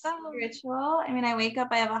 That's a ritual. I mean, I wake up,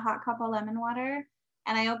 I have a hot cup of lemon water,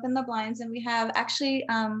 and I open the blinds, and we have actually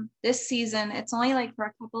this season, it's only like for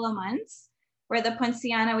a couple of months, where the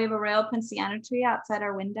poinciana, we have a royal poinciana tree outside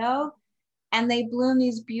our window, and they bloom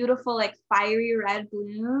these beautiful like fiery red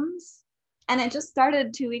blooms. And it just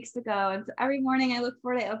started 2 weeks ago. And so every morning I look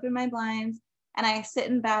forward, I open my blinds and I sit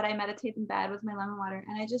in bed, I meditate in bed with my lemon water,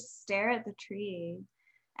 and I just stare at the tree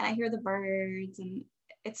and I hear the birds. And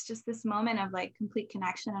it's just this moment of like complete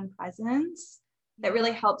connection and presence that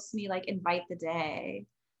really helps me like invite the day.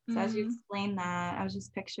 So as you explained that, I was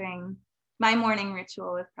just picturing my morning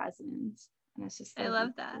ritual with presence. And it's just so I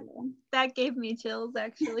love beautiful. that gave me chills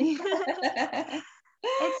actually.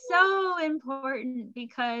 It's so important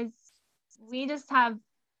because we just have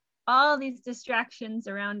all these distractions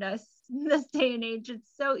around us in this day and age.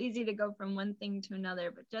 It's so easy to go from one thing to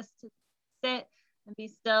another, but just to sit and be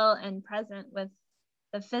still and present with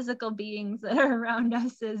the physical beings that are around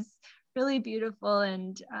us is really beautiful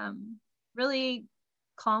and really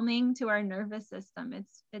calming to our nervous system.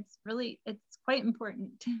 It's quite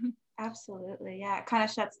important. Absolutely. Yeah. It kind of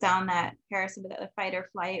shuts down that parasympathetic, the fight or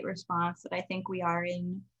flight response that I think we are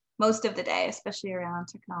in most of the day, especially around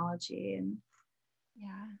technology. And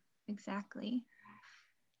yeah, exactly.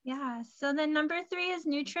 Yeah. So then number 3 is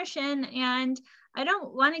nutrition. And I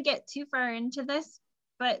don't want to get too far into this,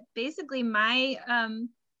 but basically my,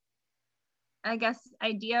 I guess,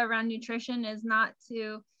 idea around nutrition is not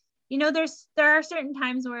to, there are certain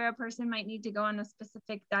times where a person might need to go on a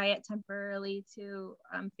specific diet temporarily to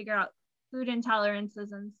figure out food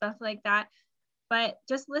intolerances and stuff like that. But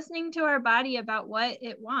just listening to our body about what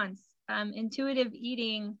it wants, intuitive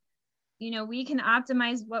eating, we can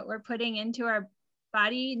optimize what we're putting into our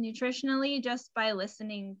body nutritionally just by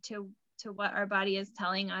listening to what our body is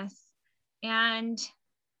telling us. And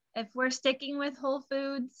if we're sticking with whole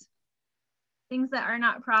foods, things that are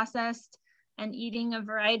not processed, and eating a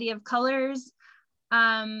variety of colors,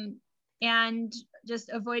 and just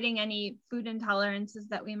avoiding any food intolerances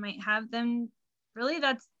that we might have, then really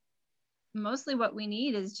that's mostly what we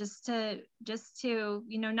need, is just to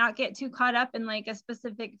not get too caught up in like a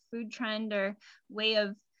specific food trend or way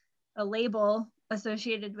of a label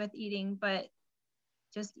associated with eating, but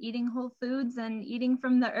just eating whole foods and eating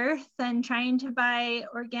from the earth and trying to buy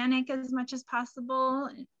organic as much as possible,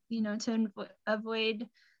 to avoid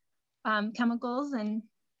chemicals. And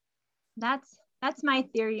that's my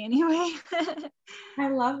theory anyway. I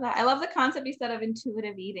love that. I love the concept you said of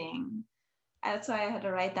intuitive eating. That's why I had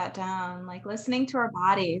to write that down, like listening to our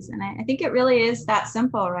bodies. And I think it really is that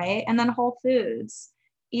simple, right? And then whole foods,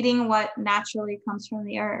 eating what naturally comes from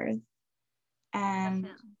the earth, and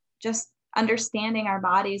just understanding our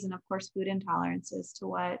bodies, and of course food intolerances to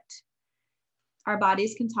what our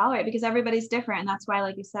bodies can tolerate, because everybody's different. And that's why,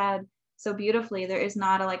 like you said so beautifully, there is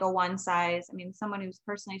not a one size. I mean, someone who's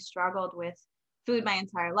personally struggled with food my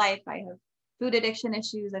entire life, I have food addiction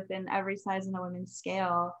issues, I've been every size in the women's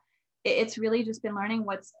scale. It's really just been learning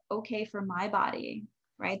what's okay for my body,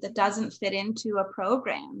 right? That doesn't fit into a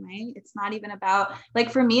program, right? It's not even about, like,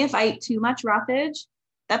 for me, if I eat too much roughage,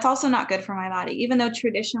 that's also not good for my body. Even though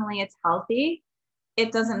traditionally it's healthy,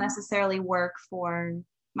 it doesn't necessarily work for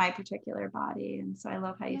my particular body. And so I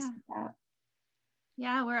love how you said that.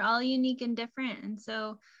 Yeah, we're all unique and different. And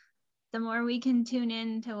so the more we can tune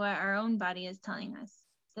in to what our own body is telling us,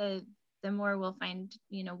 the more we'll find,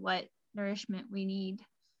 nourishment we need.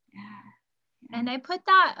 Yeah. And I put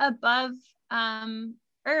that above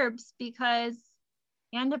herbs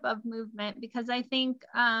and above movement, because I think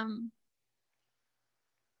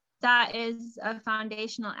that is a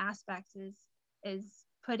foundational aspect, is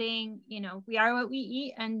putting, we are what we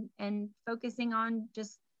eat, and focusing on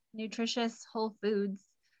just nutritious whole foods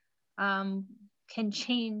can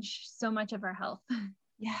change so much of our health.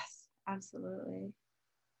 Yes, absolutely.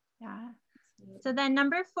 Yeah. So then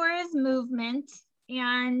number 4 is movement.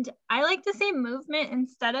 And I like to say movement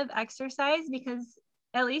instead of exercise, because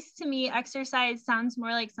at least to me, exercise sounds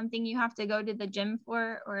more like something you have to go to the gym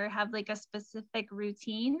for or have like a specific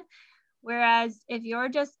routine. Whereas if you're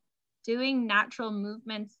just doing natural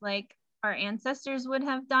movements like our ancestors would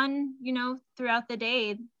have done, throughout the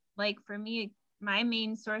day, like for me, my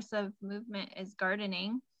main source of movement is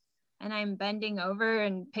gardening, and I'm bending over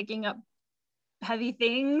and picking up heavy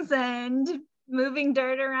things and moving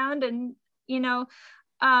dirt around. And,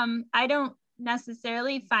 I don't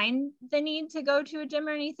necessarily find the need to go to a gym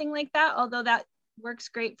or anything like that, although that works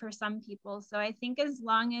great for some people. So I think as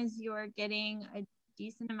long as you're getting a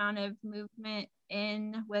decent amount of movement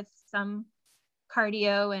in with some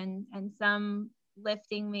cardio and some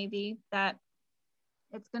lifting, maybe, that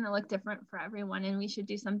it's going to look different for everyone. And we should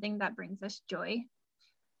do something that brings us joy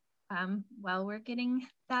while we're getting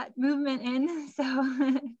that movement in.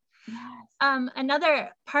 So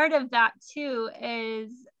another part of that too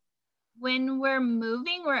is when we're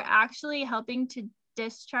moving, we're actually helping to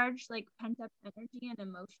discharge like pent up energy and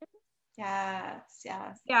emotion.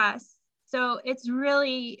 Yes. So it's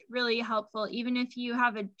really, really helpful, even if you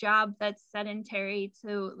have a job that's sedentary,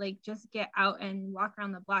 to like just get out and walk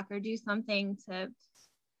around the block or do something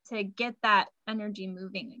to get that energy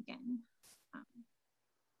moving again.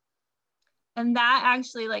 And that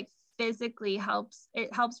actually like physically helps.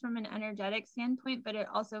 It helps from an energetic standpoint, but it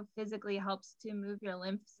also physically helps to move your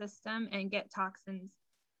lymph system and get toxins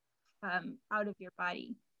out of your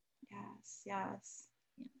body. Yes. Yeah.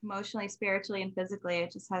 Emotionally, spiritually, and physically,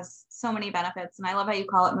 it just has so many benefits. And I love how you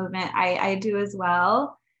call it movement. I do as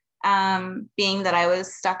well. Being that I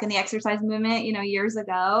was stuck in the exercise movement, years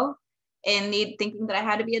ago, and thinking that I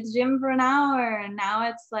had to be at the gym for an hour. And now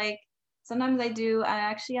it's like, sometimes I'm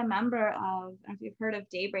actually a member of, if you've heard of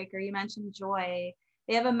Daybreaker, you mentioned joy.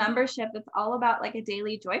 They have a membership that's all about like a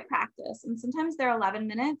daily joy practice. And sometimes they're 11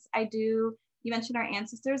 minutes. You mentioned our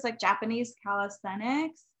ancestors, like Japanese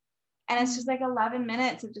calisthenics. And it's just like 11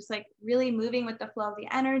 minutes of just like really moving with the flow of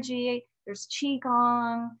the energy. There's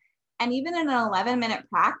Qigong. And even in an 11-minute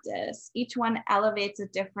practice, each one elevates a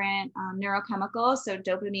different neurochemical. So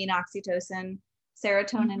dopamine, oxytocin,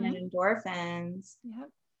 serotonin, and endorphins. Yep.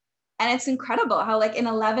 And it's incredible how like in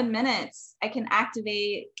 11 minutes, I can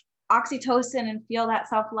activate oxytocin and feel that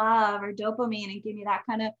self-love, or dopamine, and give me that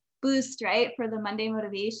kind of boost, right, for the Monday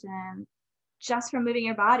motivation, just from moving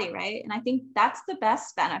your body, right? And I think that's the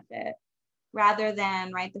best benefit, rather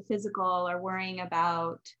than, right, the physical, or worrying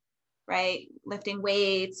about, right, lifting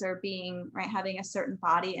weights or being, right, having a certain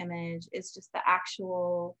body image. It's just the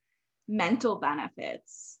actual mental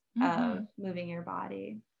benefits of moving your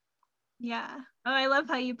body. Yeah. Oh, I love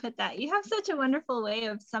how you put that. You have such a wonderful way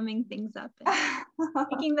of summing things up and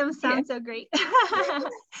making them sound so great. I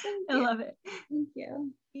love it. Thank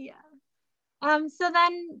you. Yeah. So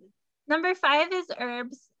then number 5 is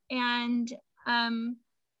herbs. And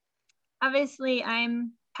obviously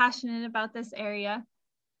I'm passionate about this area.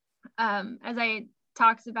 As I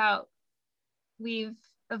talked about, we've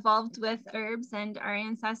evolved with herbs, and our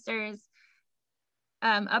ancestors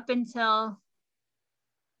up until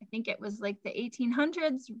I think it was like the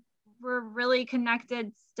 1800s were really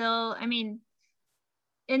connected still. I mean,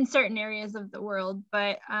 in certain areas of the world,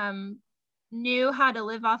 but knew how to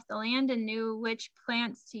live off the land and knew which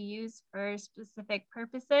plants to use for specific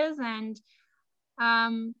purposes. And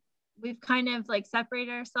we've kind of like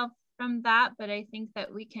separated ourselves from that, but I think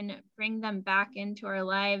that we can bring them back into our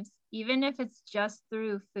lives, even if it's just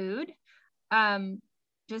through food.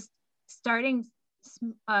 Just starting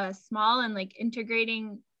small and like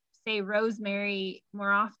integrating, say, rosemary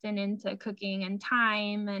more often into cooking, and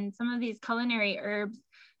thyme, and some of these culinary herbs.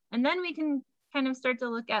 And then we can kind of start to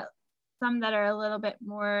look at some that are a little bit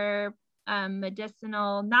more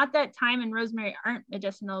medicinal. Not that thyme and rosemary aren't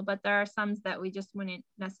medicinal, but there are some that we just wouldn't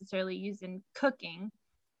necessarily use in cooking.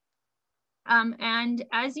 And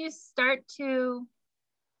as you start to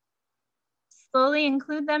slowly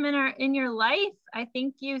include them in your life, I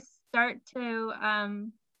think you start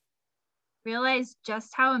to realize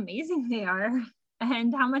just how amazing they are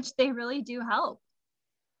and how much they really do help.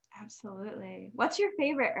 Absolutely. What's your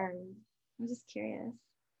favorite herb? I'm just curious.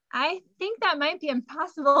 I think that might be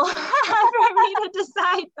impossible for me to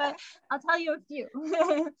decide, but I'll tell you a few.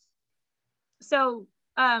 So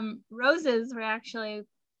roses were actually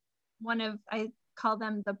I call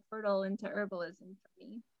them the portal into herbalism for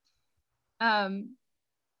me.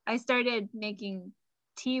 I started making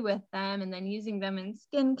tea with them and then using them in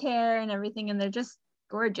skincare and everything, and they're just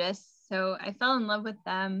gorgeous. So I fell in love with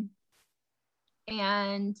them.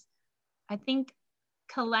 And I think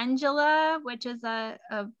calendula, which is a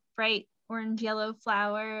bright orange yellow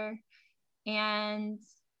flower, and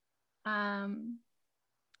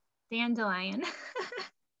dandelion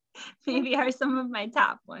maybe are some of my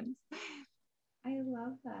top ones. I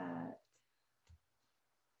love that.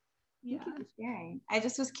 Yeah. Thank you for sharing. I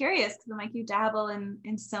just was curious because I'm like, you dabble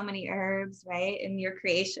in so many herbs, right? In your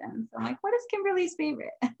creations. I'm like, what is Kimberly's favorite?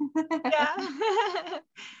 Yeah.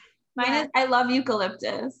 Mine is, I love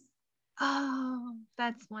eucalyptus. Oh,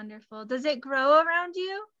 that's wonderful. Does it grow around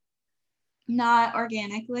you? Not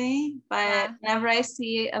organically, but Yeah. whenever I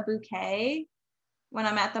see a bouquet, when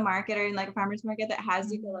I'm at the market or in like a farmer's market that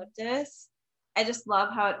has eucalyptus, I just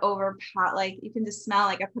love how it like you can just smell,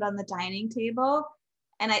 like I put on the dining table,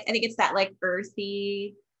 and I think it's that like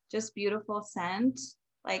earthy, just beautiful scent.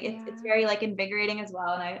 Like it's very like invigorating as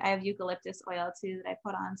well. And I have eucalyptus oil too that I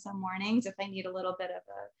put on some mornings if I need a little bit of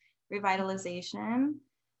a revitalization.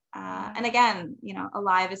 And again, you know,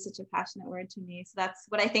 alive is such a passionate word to me. So that's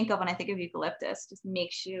what I think of when I think of eucalyptus. Just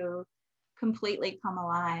makes you completely come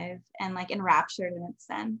alive and like enraptured in its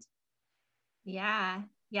scent. Yeah.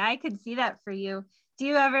 Yeah, I could see that for you. Do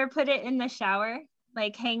you ever put it in the shower?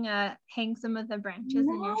 Like hang some of the branches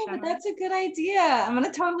in your shower? No, but that's a good idea. I'm gonna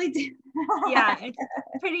totally do that. Yeah, it's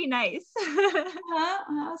pretty nice.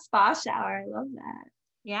 Spa shower. I love that.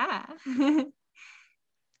 Yeah.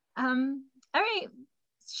 All right.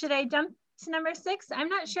 Should I jump to number 6? I'm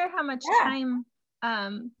not sure how much time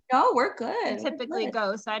no, we're good. we typically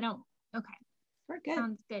go, so I don't. Okay. We're good.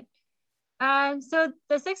 Sounds good. So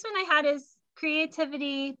the 6th one I had is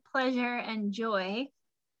creativity, pleasure, and joy,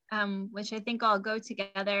 which I think all go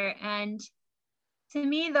together. And to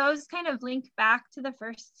me, those kind of link back to the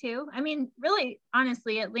first two. I mean, really,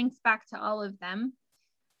 honestly, it links back to all of them.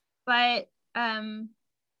 But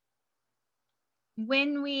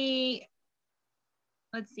when we,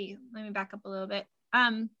 let's see, let me back up a little bit.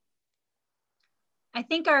 I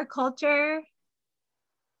think our culture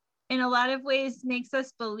in a lot of ways makes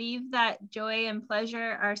us believe that joy and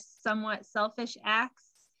pleasure are somewhat selfish acts,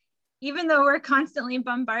 even though we're constantly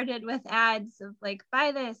bombarded with ads of like,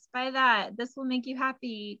 buy this, buy that, this will make you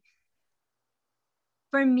happy.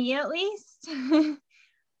 For me, at least,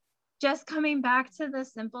 just coming back to the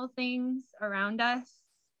simple things around us,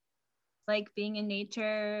 like being in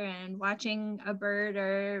nature and watching a bird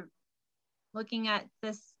or looking at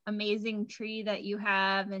this amazing tree that you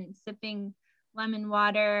have and sipping lemon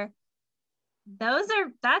water,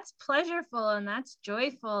 that's pleasureful and that's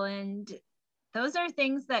joyful, and those are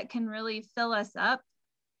things that can really fill us up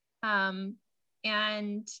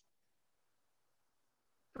and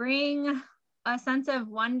bring a sense of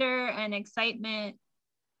wonder and excitement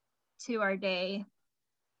to our day.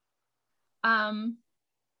 And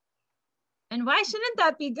why shouldn't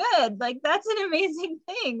that be good? Like, that's an amazing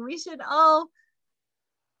thing. We should all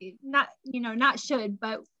not should,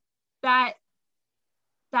 but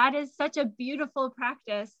that is such a beautiful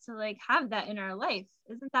practice to like have that in our life.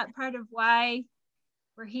 Isn't that part of why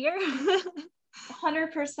we're here?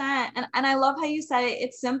 100%. And I love how you said it.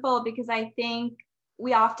 It's simple, because I think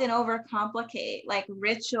we often overcomplicate like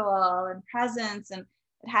ritual and presence, and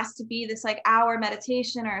it has to be this like hour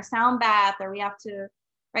meditation or a sound bath, or we have to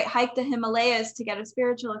hike the Himalayas to get a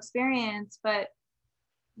spiritual experience. But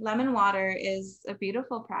lemon water is a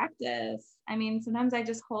beautiful practice. I mean, sometimes I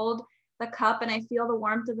just hold the cup and I feel the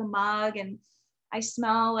warmth of the mug, and I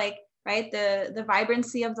smell like the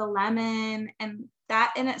vibrancy of the lemon, and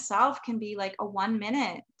that in itself can be like a 1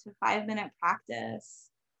 minute to 5 minute practice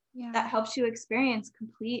that helps you experience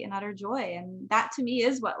complete and utter joy. And that to me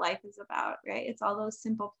is what life is about, right? It's all those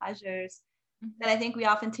simple pleasures that I think we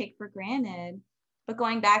often take for granted. But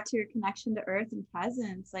going back to your connection to earth and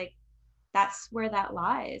presence, like that's where that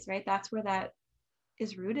lies, right? That's where that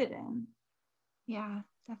is rooted in. Yeah,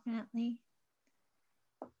 definitely.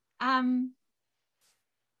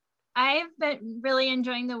 I've been really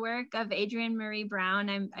enjoying the work of Adrienne Marie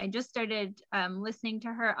Brown. I just started listening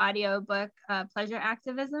to her audiobook, Pleasure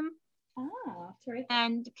Activism. Oh, terrific.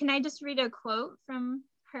 And can I just read a quote from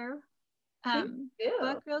her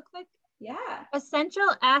book real quick? Yeah. A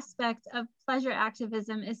central aspect of pleasure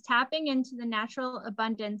activism is tapping into the natural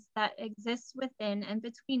abundance that exists within and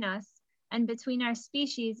between us and between our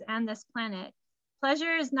species and this planet.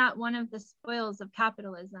 pleasure is not one of the spoils of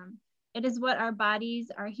capitalism. It is what our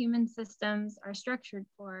bodies, our human systems are structured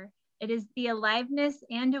for. It is the aliveness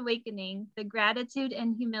and awakening, the gratitude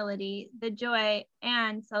and humility, the joy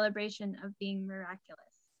and celebration of being miraculous.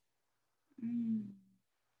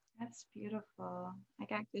 That's beautiful. I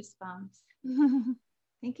got goosebumps.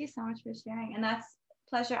 Thank you so much for sharing. And that's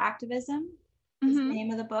Pleasure Activism is the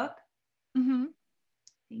name of the book. Thank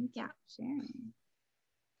you for sharing.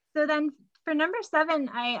 So then for number 7,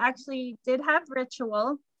 I actually did have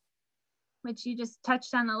ritual, which you just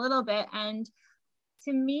touched on a little bit. And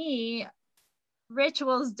to me,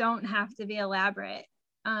 rituals don't have to be elaborate.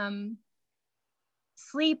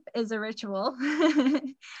 Sleep is a ritual.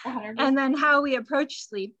 And then how we approach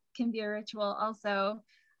sleep can be a ritual also.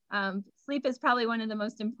 Sleep is probably one of the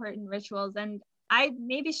most important rituals. And I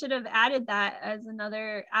maybe should have added that as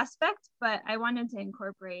another aspect, but I wanted to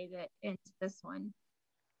incorporate it into this one.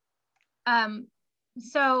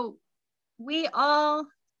 So we all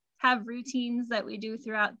have routines that we do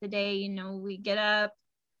throughout the day. You know, we get up,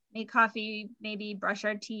 make coffee, maybe brush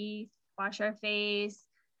our teeth, wash our face.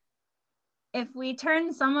 If we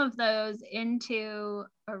turn some of those into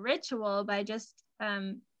a ritual by just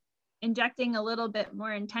injecting a little bit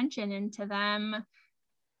more intention into them,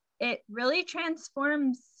 it really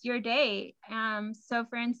transforms your day. So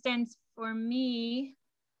for instance, for me,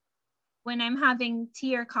 when I'm having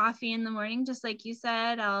tea or coffee in the morning, just like you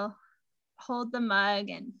said, I'll hold the mug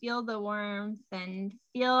and feel the warmth and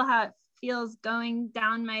feel how it feels going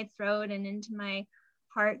down my throat and into my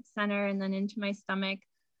heart center and then into my stomach.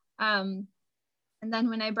 And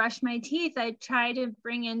then when I brush my teeth, I try to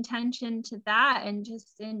bring intention to that and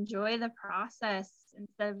just enjoy the process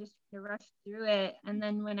instead of just to rush through it. And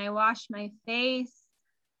then when I wash my face,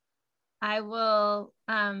 I will,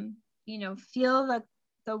 feel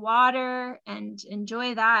the water and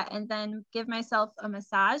enjoy that, and then give myself a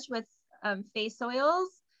massage with face oils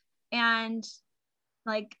and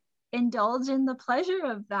like indulge in the pleasure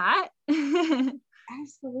of that.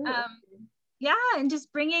 Absolutely. And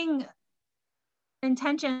just bringing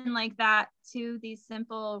intention like that to these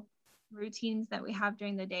simple routines that we have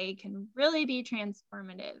during the day can really be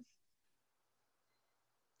transformative.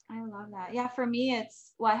 I love that. Yeah, for me,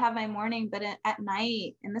 I have my morning, but at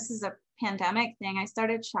night, and this is a pandemic thing, I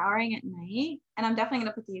started showering at night, and I'm definitely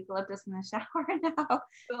going to put the eucalyptus in the shower now.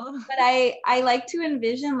 Cool. But I like to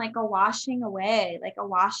envision like a washing away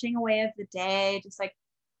of the day, just like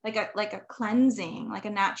a cleansing, like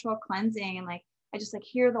a natural cleansing. And like, I just like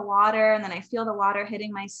hear the water, and then I feel the water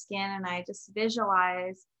hitting my skin, and I just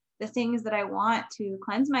visualize the things that I want to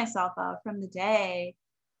cleanse myself of from the day,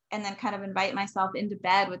 and then kind of invite myself into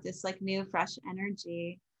bed with this like new fresh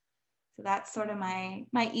energy. So that's sort of my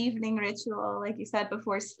evening ritual, like you said,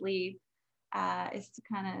 before sleep, is to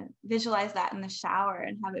kind of visualize that in the shower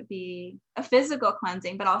and have it be a physical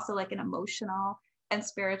cleansing, but also like an emotional and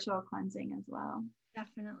spiritual cleansing as well.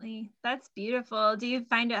 Definitely. That's beautiful. Do you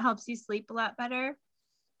find it helps you sleep a lot better?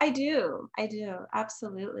 I do.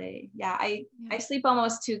 Absolutely. Yeah. I sleep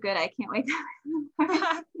almost too good. I can't wake up.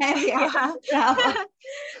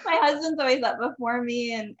 My husband's always up before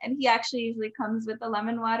me, and he actually usually comes with the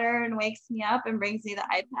lemon water and wakes me up and brings me the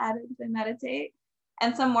iPad as I meditate.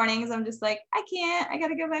 And some mornings I'm just like, I got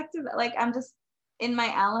to go back to bed. Like, I'm just in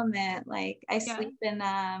my element. Like I sleep in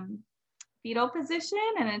fetal position,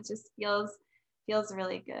 and it just feels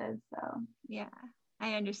really good. So yeah.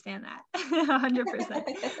 I understand that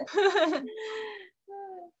 100%.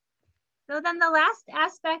 So then the last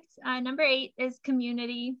aspect, number 8, is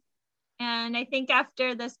community. And I think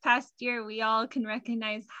after this past year, we all can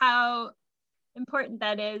recognize how important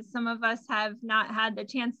that is. Some of us have not had the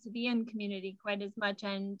chance to be in community quite as much.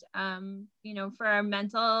 And, for our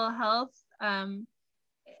mental health,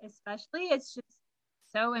 especially, it's just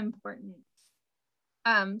so important.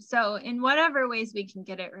 So in whatever ways we can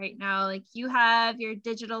get it right now, like you have your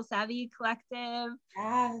Digital Savvy Collective,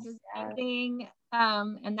 and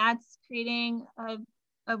that's creating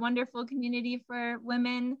a wonderful community for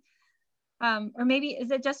women. Or maybe, is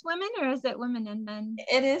it just women, or is it women and men?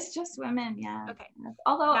 It is just women, yeah. Okay.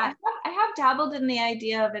 Although I have dabbled in the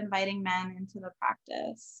idea of inviting men into the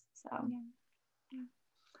practice. So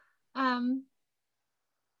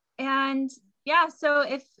so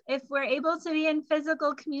if we're able to be in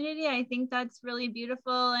physical community, I think that's really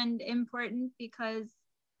beautiful and important, because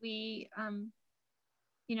we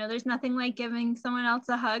there's nothing like giving someone else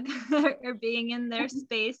a hug or being in their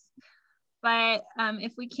space. But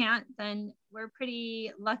if we can't, then we're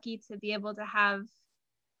pretty lucky to be able to have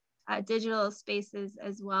digital spaces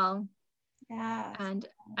as well. Yeah. And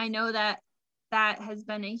I know that that has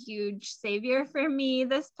been a huge savior for me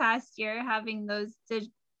this past year, having those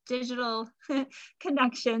digital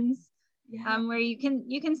connections, where you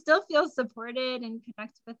can still feel supported and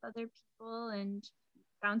connect with other people and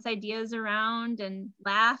bounce ideas around and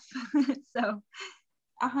laugh. So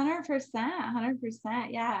 100%.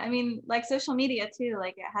 Yeah. I mean, like social media too,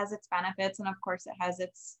 like it has its benefits and of course it has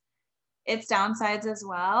its downsides as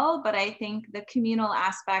well. But I think the communal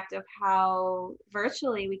aspect of how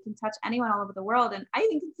virtually we can touch anyone all over the world. And I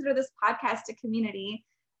even consider this podcast a community.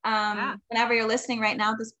 Whenever you're listening right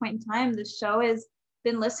now at this point in time, the show has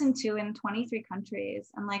been listened to in 23 countries.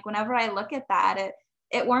 And like, whenever I look at that,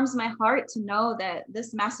 it warms my heart to know that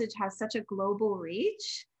this message has such a global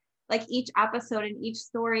reach. Like each episode and each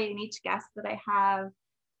story and each guest that I have.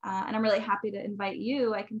 And I'm really happy to invite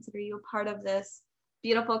you. I consider you a part of this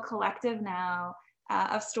beautiful collective now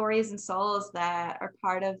of stories and souls that are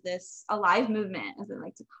part of this alive movement, as I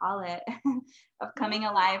like to call it, of coming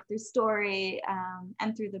alive through story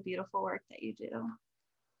and through the beautiful work that you do.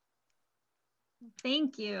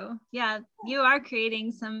 Thank you. Yeah, you are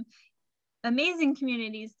creating some amazing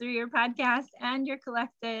communities through your podcast and your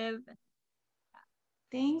collective.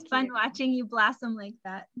 Thank you. Fun watching you blossom like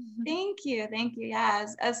that. Thank you. Yeah,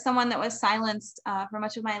 as someone that was silenced for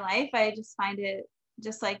much of my life, I just find it,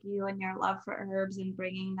 just like you and your love for herbs and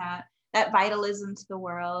bringing that vitalism to the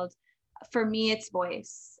world. For me, it's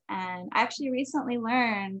voice. And I actually recently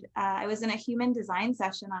learned, I was in a human design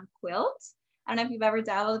session on quilt. I don't know if you've ever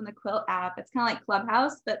dabbled in the quilt app. It's kind of like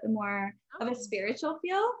Clubhouse, but more of a spiritual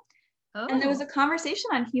feel. And there was a conversation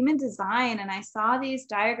on human design, and I saw these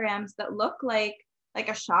diagrams that look like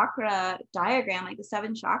a chakra diagram, like the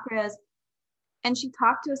 7 chakras. And she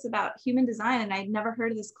talked to us about human design, and I'd never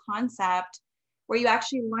heard of this concept where you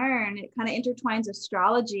actually learn, it kind of intertwines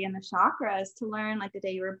astrology and the chakras to learn like the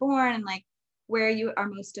day you were born and like where you are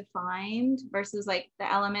most defined versus like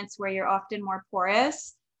the elements where you're often more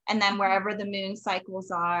porous. And then wherever the moon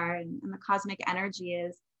cycles are and the cosmic energy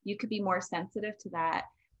is, you could be more sensitive to that.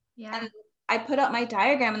 Yeah. And I put up my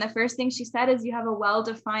diagram, and the first thing she said is, you have a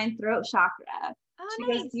well-defined throat chakra. She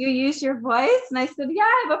goes, you use your voice? And I said, yeah,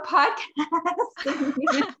 I have a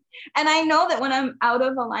podcast. And I know that when I'm out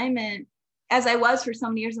of alignment, as I was for so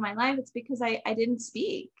many years of my life, it's because I didn't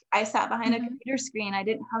speak. I sat behind a computer screen. I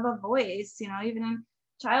didn't have a voice. Even in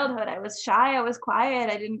childhood, I was shy. I was quiet.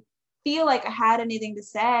 I didn't feel like I had anything to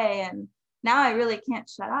say. And now I really can't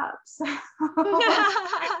shut up. So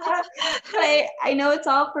I know it's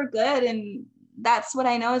all for good. And that's what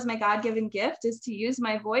I know is my God-given gift, is to use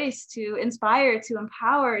my voice to inspire, to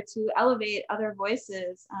empower, to elevate other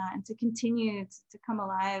voices, and to continue to come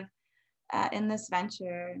alive in this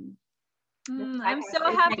venture. I'm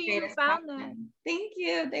so happy you found that. Thank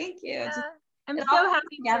you. Yeah, I'm so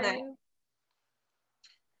happy together. For you.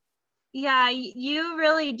 Yeah, you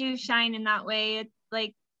really do shine in that way. It's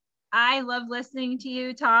like, I love listening to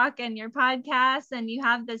you talk and your podcast, and you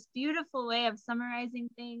have this beautiful way of summarizing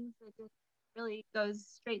things that just really goes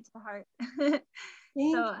straight to the heart.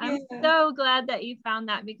 I'm so glad that you found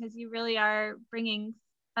that, because you really are bringing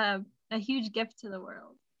a huge gift to the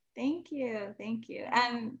world. Thank you.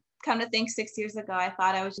 And come to think, 6 years ago, I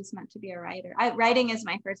thought I was just meant to be a writer. Writing is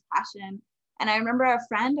my first passion. And I remember a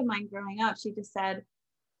friend of mine growing up, she just said,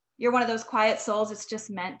 you're one of those quiet souls that's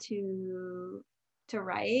just meant to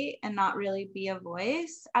write and not really be a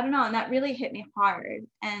voice. I don't know. And that really hit me hard.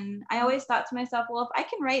 And I always thought to myself, well, if I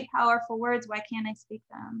can write powerful words, why can't I speak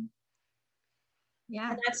them?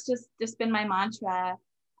 Yeah. And that's just been my mantra.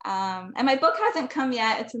 And my book hasn't come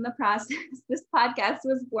yet. It's in the process. This podcast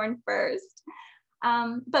was born first.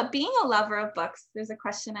 But being a lover of books, there's a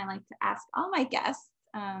question I like to ask all my guests.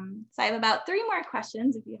 So I have about 3 more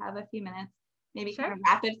questions if you have a few minutes, maybe kind of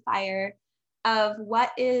rapid fire, of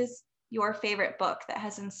what is your favorite book that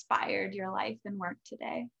has inspired your life and work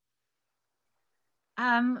today?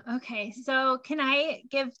 Okay, so can I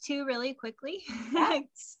give 2 really quickly?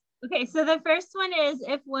 Yes. Okay, so the first one is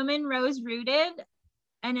If Women Rose Rooted,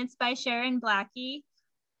 and it's by Sharon Blackie.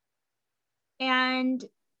 And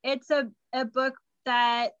it's a book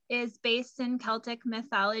that is based in Celtic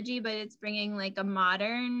mythology, but it's bringing like a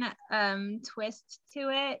modern twist to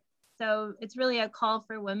it. So it's really a call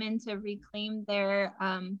for women to reclaim their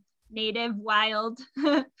native wild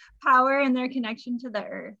power and their connection to the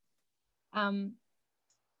earth,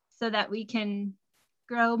 so that we can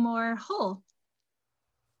grow more whole.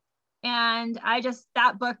 And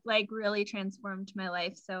that book like really transformed my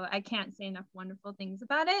life. So I can't say enough wonderful things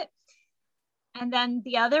about it. And then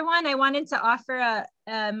the other one, I wanted to offer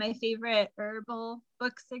my favorite herbal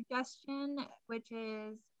book suggestion, which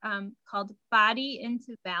is called Body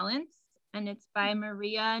into Balance and it's by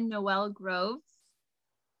Maria Noel Groves.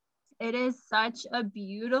 It is such a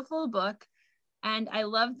beautiful book. And I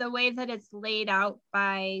love the way that it's laid out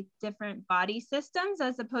by different body systems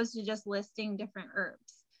as opposed to just listing different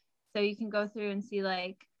herbs. So you can go through and see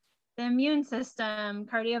like the immune system,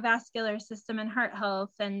 cardiovascular system, and heart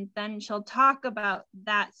health. And then she'll talk about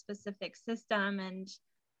that specific system and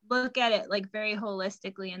look at it like very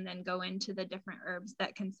holistically, and then go into the different herbs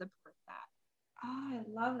that can support that. Oh, I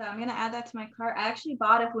love that. I'm going to add that to my cart. I actually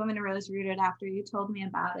bought If Women Arose Rooted after you told me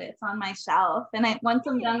about it. It's on my shelf. And once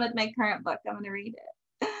I'm done with my current book, I'm going to read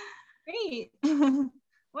it. Great.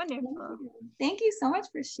 Wonderful. Thank you so much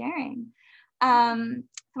for sharing.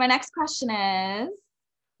 My next question is,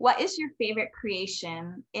 what is your favorite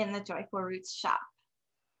creation in the Joyful Roots shop?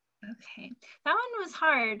 Okay. That one was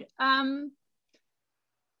hard.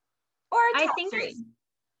 Or I top think three.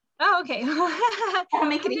 Oh, okay. I'll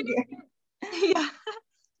make it easier. Yeah.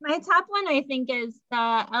 My top one, I think, is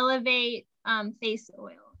the Elevate face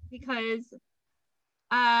oil, because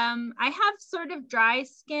I have sort of dry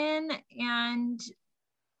skin, and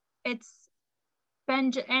it's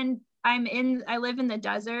been, and I live in the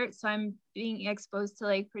desert, so I'm being exposed to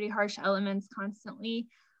like pretty harsh elements constantly.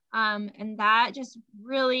 And that just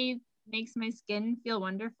really makes my skin feel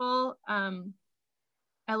wonderful.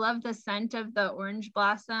 I love the scent of the orange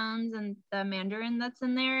blossoms and the mandarin that's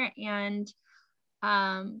in there. And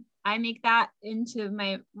I make that into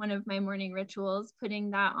one of my morning rituals,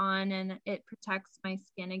 putting that on, and it protects my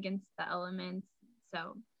skin against the elements.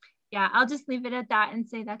 So yeah, I'll just leave it at that and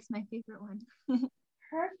say that's my favorite one.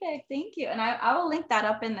 Perfect. Thank you. And I will link that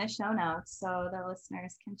up in the show notes so the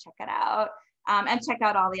listeners can check it out, and check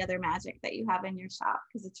out all the other magic that you have in your shop,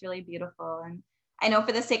 because it's really beautiful. And I know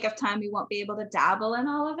for the sake of time, we won't be able to dabble in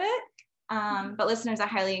all of it. But listeners, I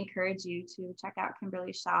highly encourage you to check out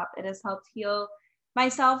Kimberly's shop. It has helped heal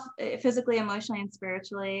myself physically, emotionally, and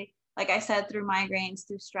spiritually. Like I said, through migraines,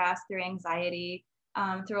 through stress, through anxiety,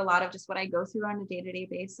 through a lot of just what I go through on a day-to-day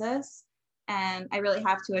basis. And I really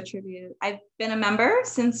have to attribute, I've been a member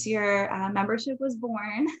since your membership was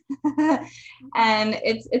born. And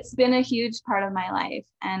it's been a huge part of my life.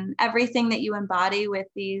 And everything that you embody with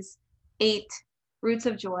these 8 roots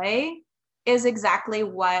of joy is exactly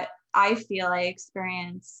what I feel I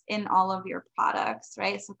experience in all of your products,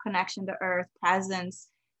 right? So connection to earth, presence,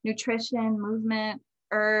 nutrition, movement,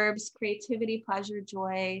 herbs, creativity, pleasure,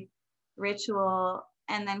 joy, ritual,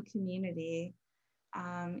 and then community.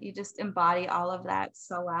 You just embody all of that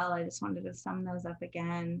so well. I just wanted to sum those up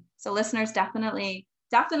again. So listeners, definitely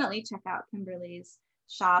check out Kimberly's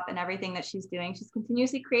shop and everything that she's doing. She's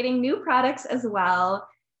continuously creating new products as well.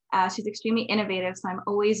 She's extremely innovative, so I'm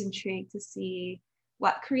always intrigued to see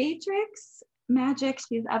what creatrix magic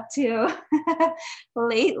she's up to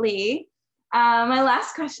lately. My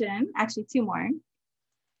last question, actually 2 more.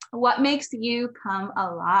 What makes you come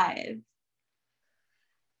alive?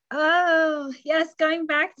 Oh, yes. Going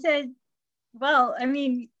back to, well, I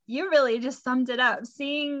mean, you really just summed it up.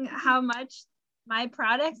 Seeing how much my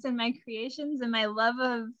products and my creations and my love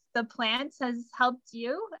of the plants has helped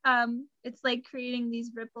you. It's like creating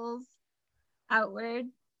these ripples outward.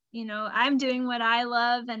 You know, I'm doing what I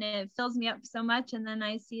love and it fills me up so much. And then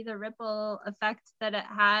I see the ripple effect that it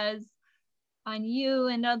has on you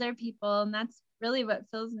and other people. And that's really what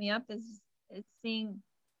fills me up, is seeing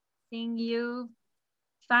you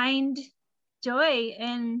find joy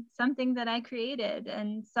in something that I created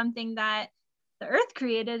and something that the earth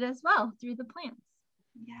created as well through the plants.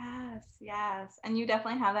 Yes. And you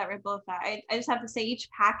definitely have that ripple effect. I just have to say, each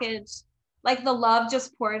package, like the love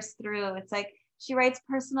just pours through. It's like she writes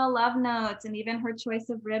personal love notes, and even her choice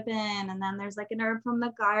of ribbon. And then there's like an herb from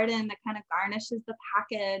the garden that kind of garnishes the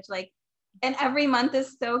package. Like, and every month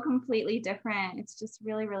is so completely different. It's just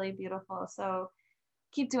really, really beautiful. So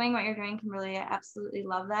keep doing what you're doing, Kimberly. I absolutely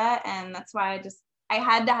love that. And that's why I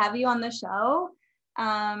had to have you on the show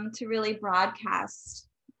to really broadcast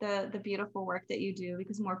the beautiful work that you do,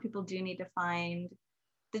 because more people do need to find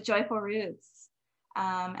the joyful roots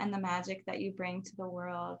and the magic that you bring to the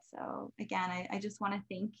world. So again, I just want to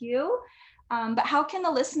thank you. But how can the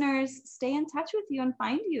listeners stay in touch with you and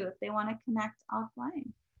find you if they want to connect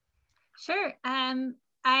offline? Sure. I'm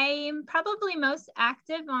probably most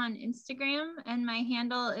active on Instagram, and my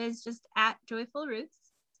handle is just @joyfulroots,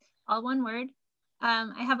 all one word.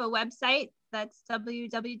 I have a website that's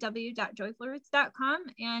www.joyfulroots.com,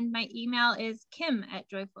 and my email is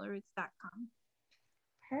kim@joyfulroots.com.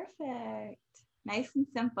 Perfect. Nice and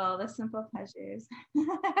simple, the simple pleasures.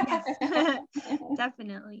 Yes,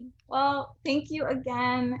 definitely. Well, thank you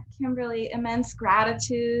again, Kimberly. Immense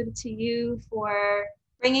gratitude to you for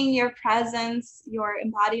bringing your presence, your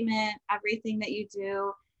embodiment, everything that you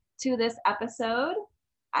do to this episode.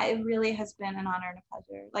 It really has been an honor and a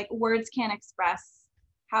pleasure. Like, words can't express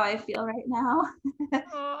how I feel right now.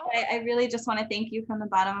 I really just want to thank you from the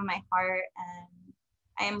bottom of my heart, and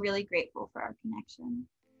I am really grateful for our connection.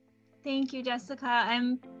 Thank you, Jessica.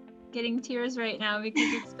 I'm getting tears right now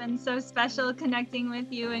because it's been so special connecting with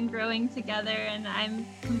you and growing together, and I'm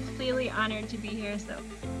completely honored to be here. So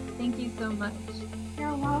thank you so much.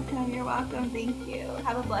 You're welcome. You're welcome. Thank you.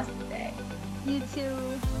 Have a blessed day. You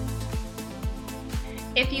too.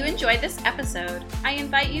 If you enjoyed this episode, I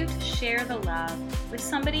invite you to share the love with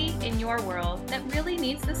somebody in your world that really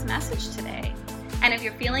needs this message today. And if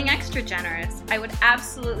you're feeling extra generous, I would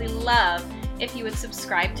absolutely love if you would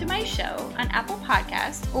subscribe to my show on Apple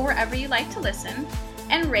Podcasts or wherever you like to listen,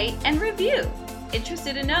 and rate and review.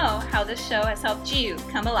 Interested to know how this show has helped you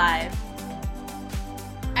come alive.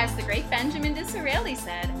 As the great Benjamin Disraeli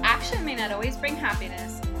said, action may not always bring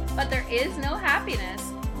happiness, but there is no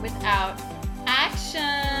happiness without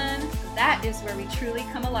action. That is where we truly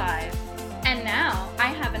come alive. And now I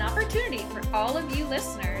have an opportunity for all of you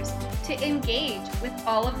listeners to engage with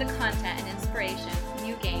all of the content and inspiration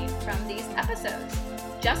you gain from these episodes.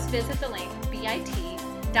 Just visit the link bit.ly/alive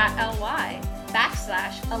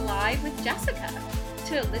with Jessica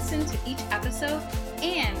to listen to each episode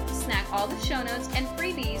and snag all the show notes and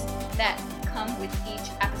freebies that come with each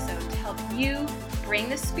episode to help you bring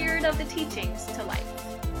the spirit of the teachings to life.